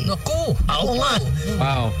what to say. Naku. Oo nga.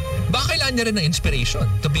 Wow. Baka kailangan niya rin ng inspiration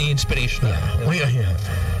to be inspirational. Yeah.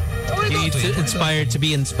 He's inspired to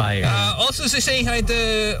be inspired. Also, saying hi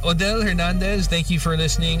to Odell Hernandez. Thank you for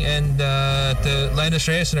listening. And to Linus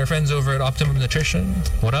Reyes and our friends over at Optimum Nutrition.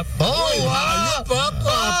 What up? Oh, wow.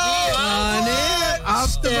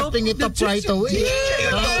 Stepping it up right away.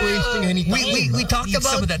 Not wasting any time. We talked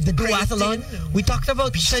about the duathlon. We talked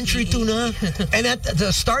about Century Tuna. And at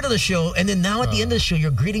the start of the show, and then now at the end of the show, you're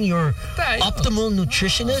greeting your optimal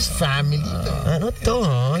nutritionist family. Ano to,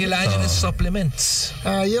 ha? Kailangan niya ng supplements.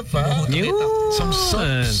 Ayop ha. Some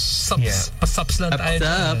subs. Pasubs lang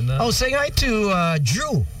tayo. Saying hi to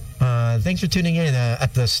Drew. Thanks for tuning in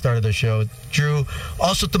at the start of the show, Drew.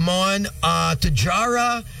 Also to Mon, to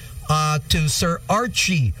Jara, to Sir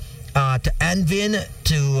Archie, to Anvin,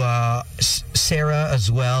 to Sarah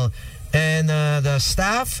as well, and the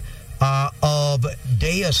staff of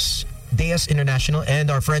Deus International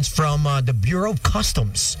and our friends from the Bureau of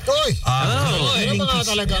Customs. Oy! Good evening, mga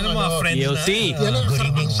talaga mga friends EOC. good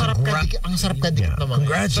evening. Ang sarap kadikit naman.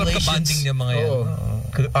 Congratulations Kabanding niya mga yan.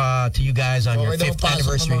 to you guys on your 5th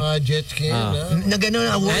anniversary. Mga jet ski.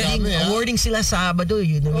 Awarding sila Sabado.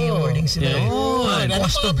 Yun yung awarding sila.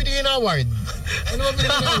 Ano pa binigyan na award?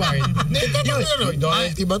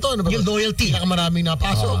 Loyalty ba to? Yung loyalty. Pinakamaraming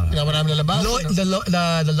napasok. Pinakamaraming lalabas.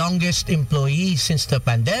 The longest employee since the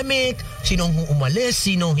pandemic. Sinong umalis,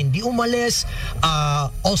 sinong hindi umalis.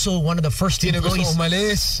 Also, one of the first Sino gusto employees.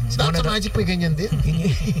 umalis? Sa Magic may ganyan din.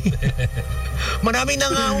 Maraming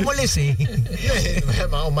nang umalis eh.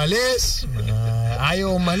 umalis.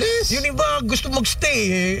 Ayaw umalis. Yung iba gusto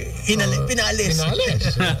magstay, pinalis.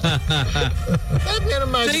 Bakit meron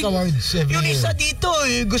magic awards every Yung year? isa dito,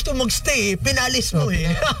 gusto magstay, pinalis mo eh.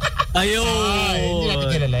 Ayun. Hindi natin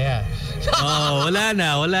kilala yan. Oh, wala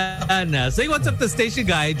na. Say what's up to station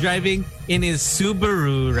guy driving in his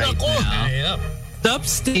Subaru right Ako. now. Top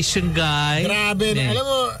station guy. Grabe. Yeah. Alam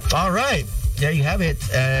mo, All right, there you have it.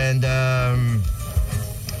 And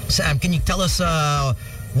Sam, can you tell us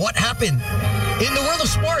what happened in the world of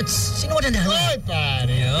sports? Sino ba nanalo? ay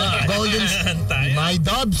pare. Golden My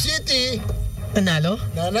Dub City. nanalo?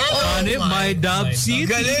 Nanalo. Ano, my Dub City.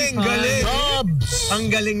 Galing. Dubs.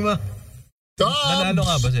 Ang galing mo. Dubs. Nanalo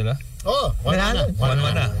nga ba sila? Oh, Nanalo.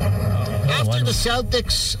 1-1 na. After the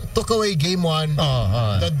Celtics took away game 1,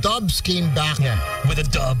 the Dubs came back With a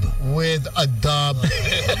dub. with a dub.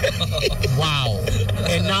 Wow.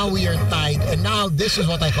 And now we are tied. And now this is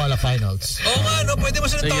what I call a finals. Oo nga, no? Pwede mo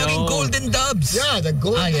sila tawagin Ayun. Golden Dubs. Yeah, the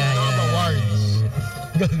Golden yeah. Dub Awards.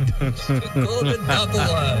 Golden Dub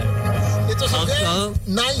Award. It was a very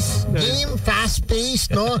nice game,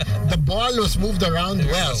 fast-paced, no? The ball was moved around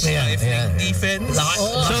well. Defense.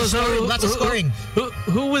 Lots of scoring.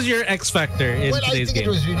 Who was your X factor in Well, I today's think it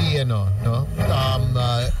game? was really, no?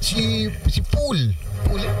 Si Poole.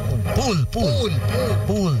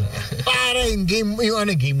 Pool. Para yung game,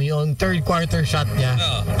 yung third quarter shot niya.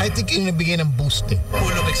 I think yung nabigay ng boost eh.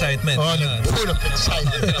 Full of excitement. Oh, full of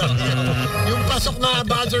excitement. Yung pasok na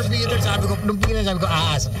buzzer beater, sabi ko, nung tingnan sabi ko,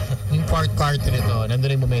 yung fourth quarter nito,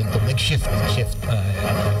 nandun yung momentum. Shift.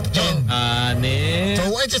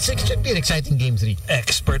 So it should be an exciting game 3.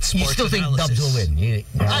 Expert You sports still think analysis. Dubs will win?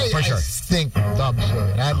 For sure. I think Dubs will.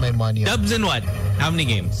 I have my money on Dubs in what? How many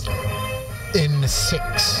games? in 6.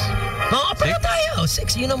 Pero tayo.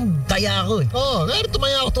 6, yun ang daya ko eh. Oh, pero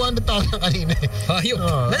tumaya ako 200,000 kanina eh. Ayun.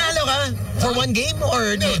 Nanalo ka for one game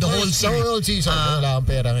or the whole The series? whole season. Wala akong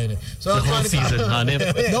pera ngayon eh. So, The whole season, Hanip.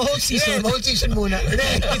 The whole season. Yeah, whole season muna. Hindi,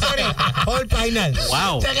 sorry. Whole finals.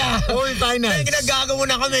 Wow. Teka. Whole finals. Ginagago mo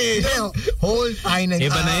na kami. Hindi, whole finals.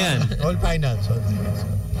 Iba na yan. Whole finals.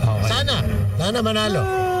 Sana manalo.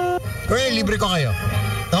 Kaya libre ko kayo.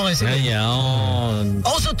 Okay, sige. Ayun.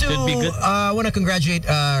 Also Should be good. I want to congratulate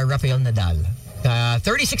Rafael Nadal.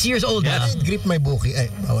 36 years old na. I grip my bookie. Ay,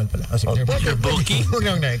 bawal pala. Oh, sige. Your bookie? Huwag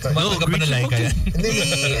lang na ikaw. Oh, Baka panalay ka yan. Hindi,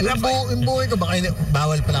 yung buhay ko baka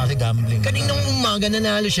bawal pala kasi gambling. Kaninang umaga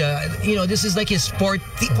nanalo siya. You know, this is like his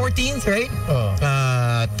 14th, right? Oh.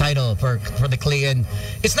 Title for the clay, and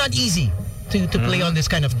it's not easy to play on this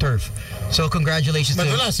kind of turf. So congratulations to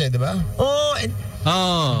him. Madalas eh, di ba? Oh, and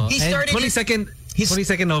He and started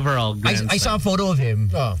 22nd overall. I saw a photo of him.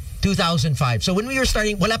 Oh. 2005. So when we were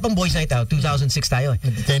starting, wala pang Boys Night Out, 2006 tayo.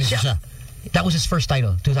 Tennis siya. That was his first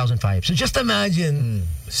title, 2005. So just imagine.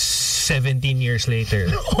 17 years later,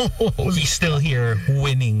 he's still here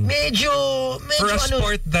winning. Medyo For a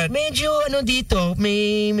sport that- medyo dito,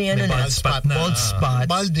 may ano na. bald spot na. Bald spot.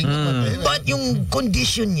 Balding naman. But yung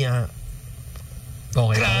condition niya,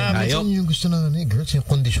 Okay. Minsan yung gusto na girls, yung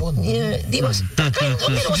kondisyon. yeah, di ba? Okay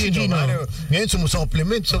si Gino. Ngayon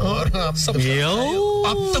sumusupplement. So, Yo.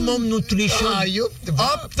 Optimum nutrition. Ayop, diba?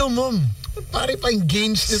 Optimum. Pare pa yung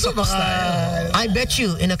gains nito baka... I bet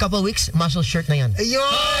you, in a couple of weeks, muscle shirt na yan.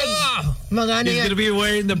 Ayun! Magano He's yan? gonna be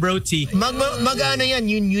wearing the bro tee. Magano yan?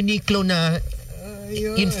 Yung Uniqlo na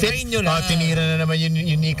in fit. Tinira na naman yung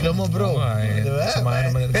Uniqlo mo, bro. Diba?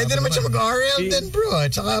 Samahan naman. Pwede naman siya mag-RL din, bro.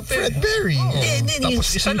 At saka Fred Perry. Tapos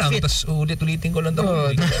isa lang, tapos ulit-ulitin ko lang daw.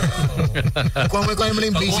 Kuha mo lang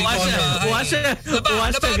yung basic Wash it.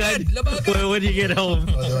 Labagan. When you get home.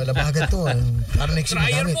 Diba, labagan to. Parang next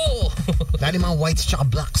Trial gamit. mo. Lalo yung mga whites tsaka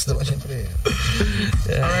blacks, diba? Siyempre.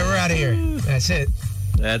 Alright, we're out of here. That's it.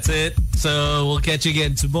 That's it. So we'll catch you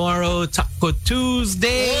again tomorrow. Taco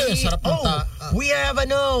Tuesday. Sarap ng We have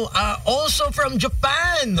also from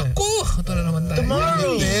Japan. Ito na naman tayo.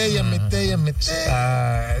 Tomorrow. Yamete.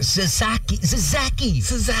 Sasaki. Sasaki.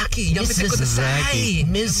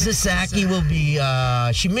 Miss Sasaki will be,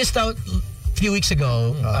 she missed out a few weeks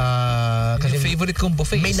ago. Kasi favorite kong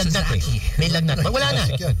buffet. May lagnat eh. May lagnat. Wala na.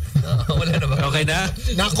 Wala na ba? Okay na?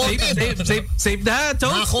 Na-COVID. Safe na,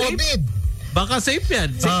 Toast? Safe? Na-COVID. Baka safe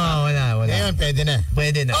yan. Safe. Wala. Ngayon, pwede na.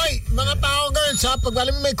 Pwede na. Oy, mga tao girls, ha? Pag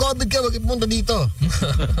alam mo may COVID ka, wag ipunta dito.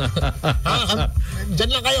 Diyan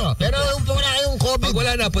lang kayo. Pero kung wala kayong COVID, Pag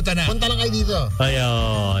wala na, punta na. punta lang kayo dito.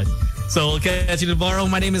 Ayun. So we'll catch you tomorrow.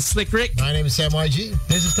 My name is Slick Rick. My name is Sam RG.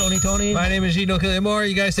 This is Tony. My name is Gino Killimore.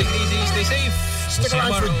 You guys take it easy. Stay safe. Stick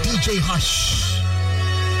around for DJ Hush.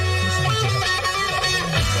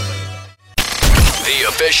 The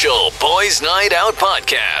official Boys Night Out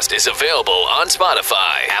podcast is available on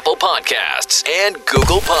Spotify, Apple Podcasts, and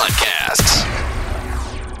Google Podcasts.